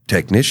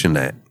technician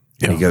that,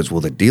 and he goes,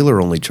 well, the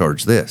dealer only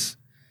charged this.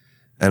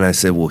 And I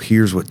said, well,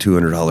 here's what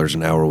 $200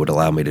 an hour would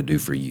allow me to do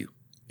for you.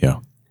 Yeah.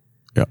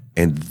 Yeah.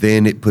 And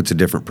then it puts a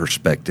different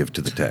perspective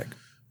to the tech.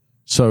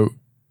 So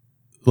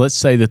let's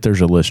say that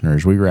there's a listener,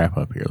 as we wrap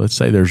up here, let's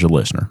say there's a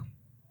listener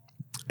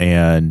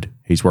and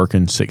he's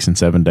working 6 and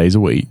 7 days a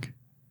week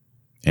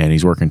and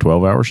he's working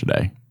 12 hours a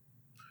day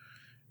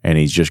and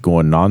he's just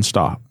going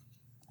nonstop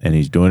and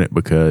he's doing it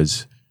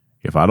because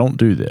if I don't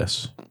do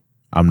this,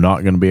 I'm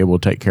not going to be able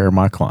to take care of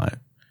my client.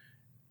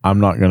 I'm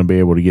not going to be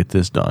able to get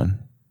this done.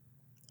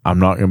 I'm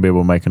not going to be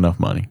able to make enough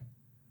money.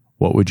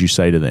 What would you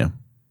say to them?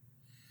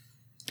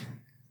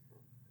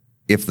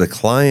 If the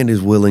client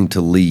is willing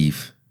to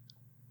leave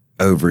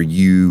over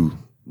you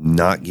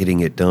not getting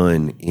it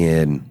done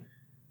in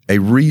a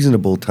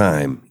reasonable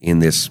time in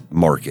this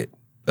market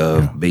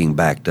of being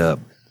backed up,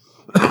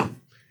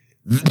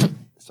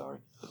 sorry,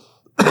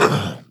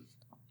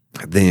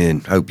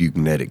 then hope you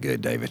can edit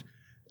good, David.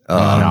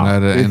 I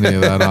don't edit any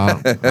of that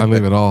out. I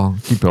leave it all.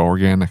 Keep it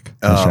organic.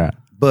 That's right.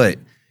 But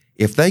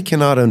if they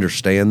cannot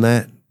understand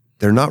that,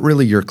 they're not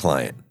really your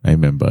client.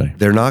 Amen, buddy.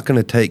 They're not going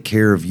to take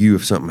care of you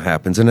if something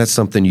happens, and that's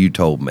something you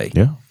told me.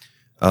 Yeah.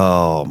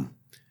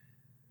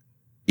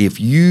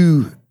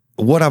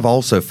 What I've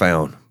also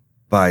found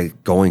by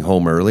going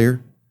home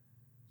earlier,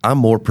 I'm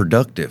more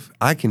productive.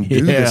 I can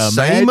do the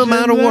same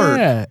amount of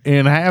work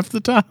in half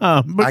the time.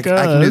 I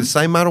can do the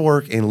same amount of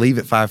work and leave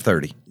at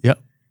 5:30. Yep.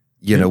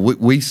 You know,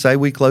 we say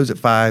we close at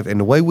 5, and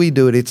the way we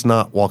do it, it's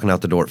not walking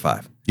out the door at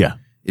 5. Yeah.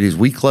 It is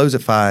we close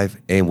at 5,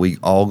 and we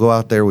all go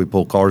out there, we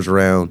pull cars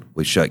around,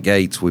 we shut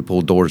gates, we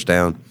pull doors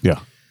down. Yeah.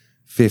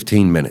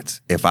 15 minutes.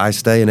 If I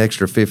stay an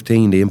extra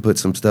 15 to input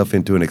some stuff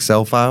into an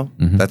Excel file,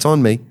 that's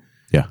on me.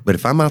 Yeah. But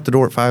if I'm out the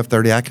door at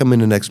 5:30, I come in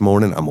the next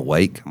morning, I'm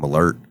awake, I'm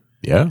alert.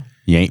 Yeah.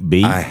 You ain't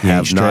beat. I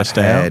have not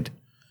had,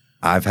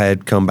 I've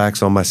had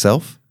comebacks on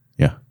myself.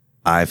 Yeah.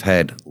 I've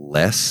had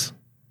less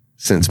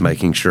since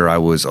making sure I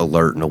was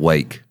alert and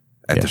awake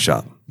at the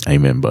shop.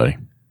 Amen, buddy.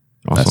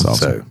 Awesome. That's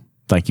awesome. So,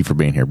 thank you for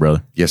being here,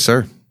 brother. yes,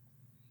 sir.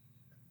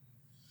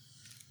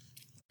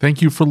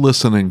 Thank you for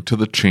listening to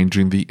the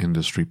Changing the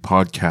Industry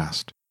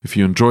podcast. If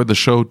you enjoyed the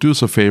show, do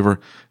us a favor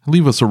and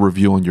leave us a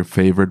review on your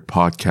favorite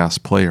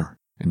podcast player.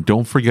 And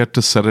don't forget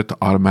to set it to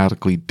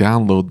automatically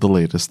download the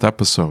latest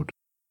episode.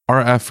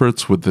 Our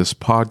efforts with this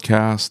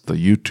podcast, the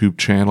YouTube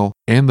channel,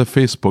 and the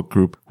Facebook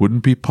group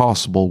wouldn't be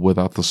possible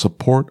without the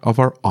support of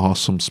our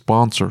awesome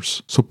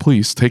sponsors. So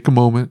please take a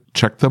moment,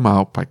 check them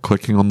out by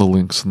clicking on the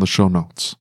links in the show notes.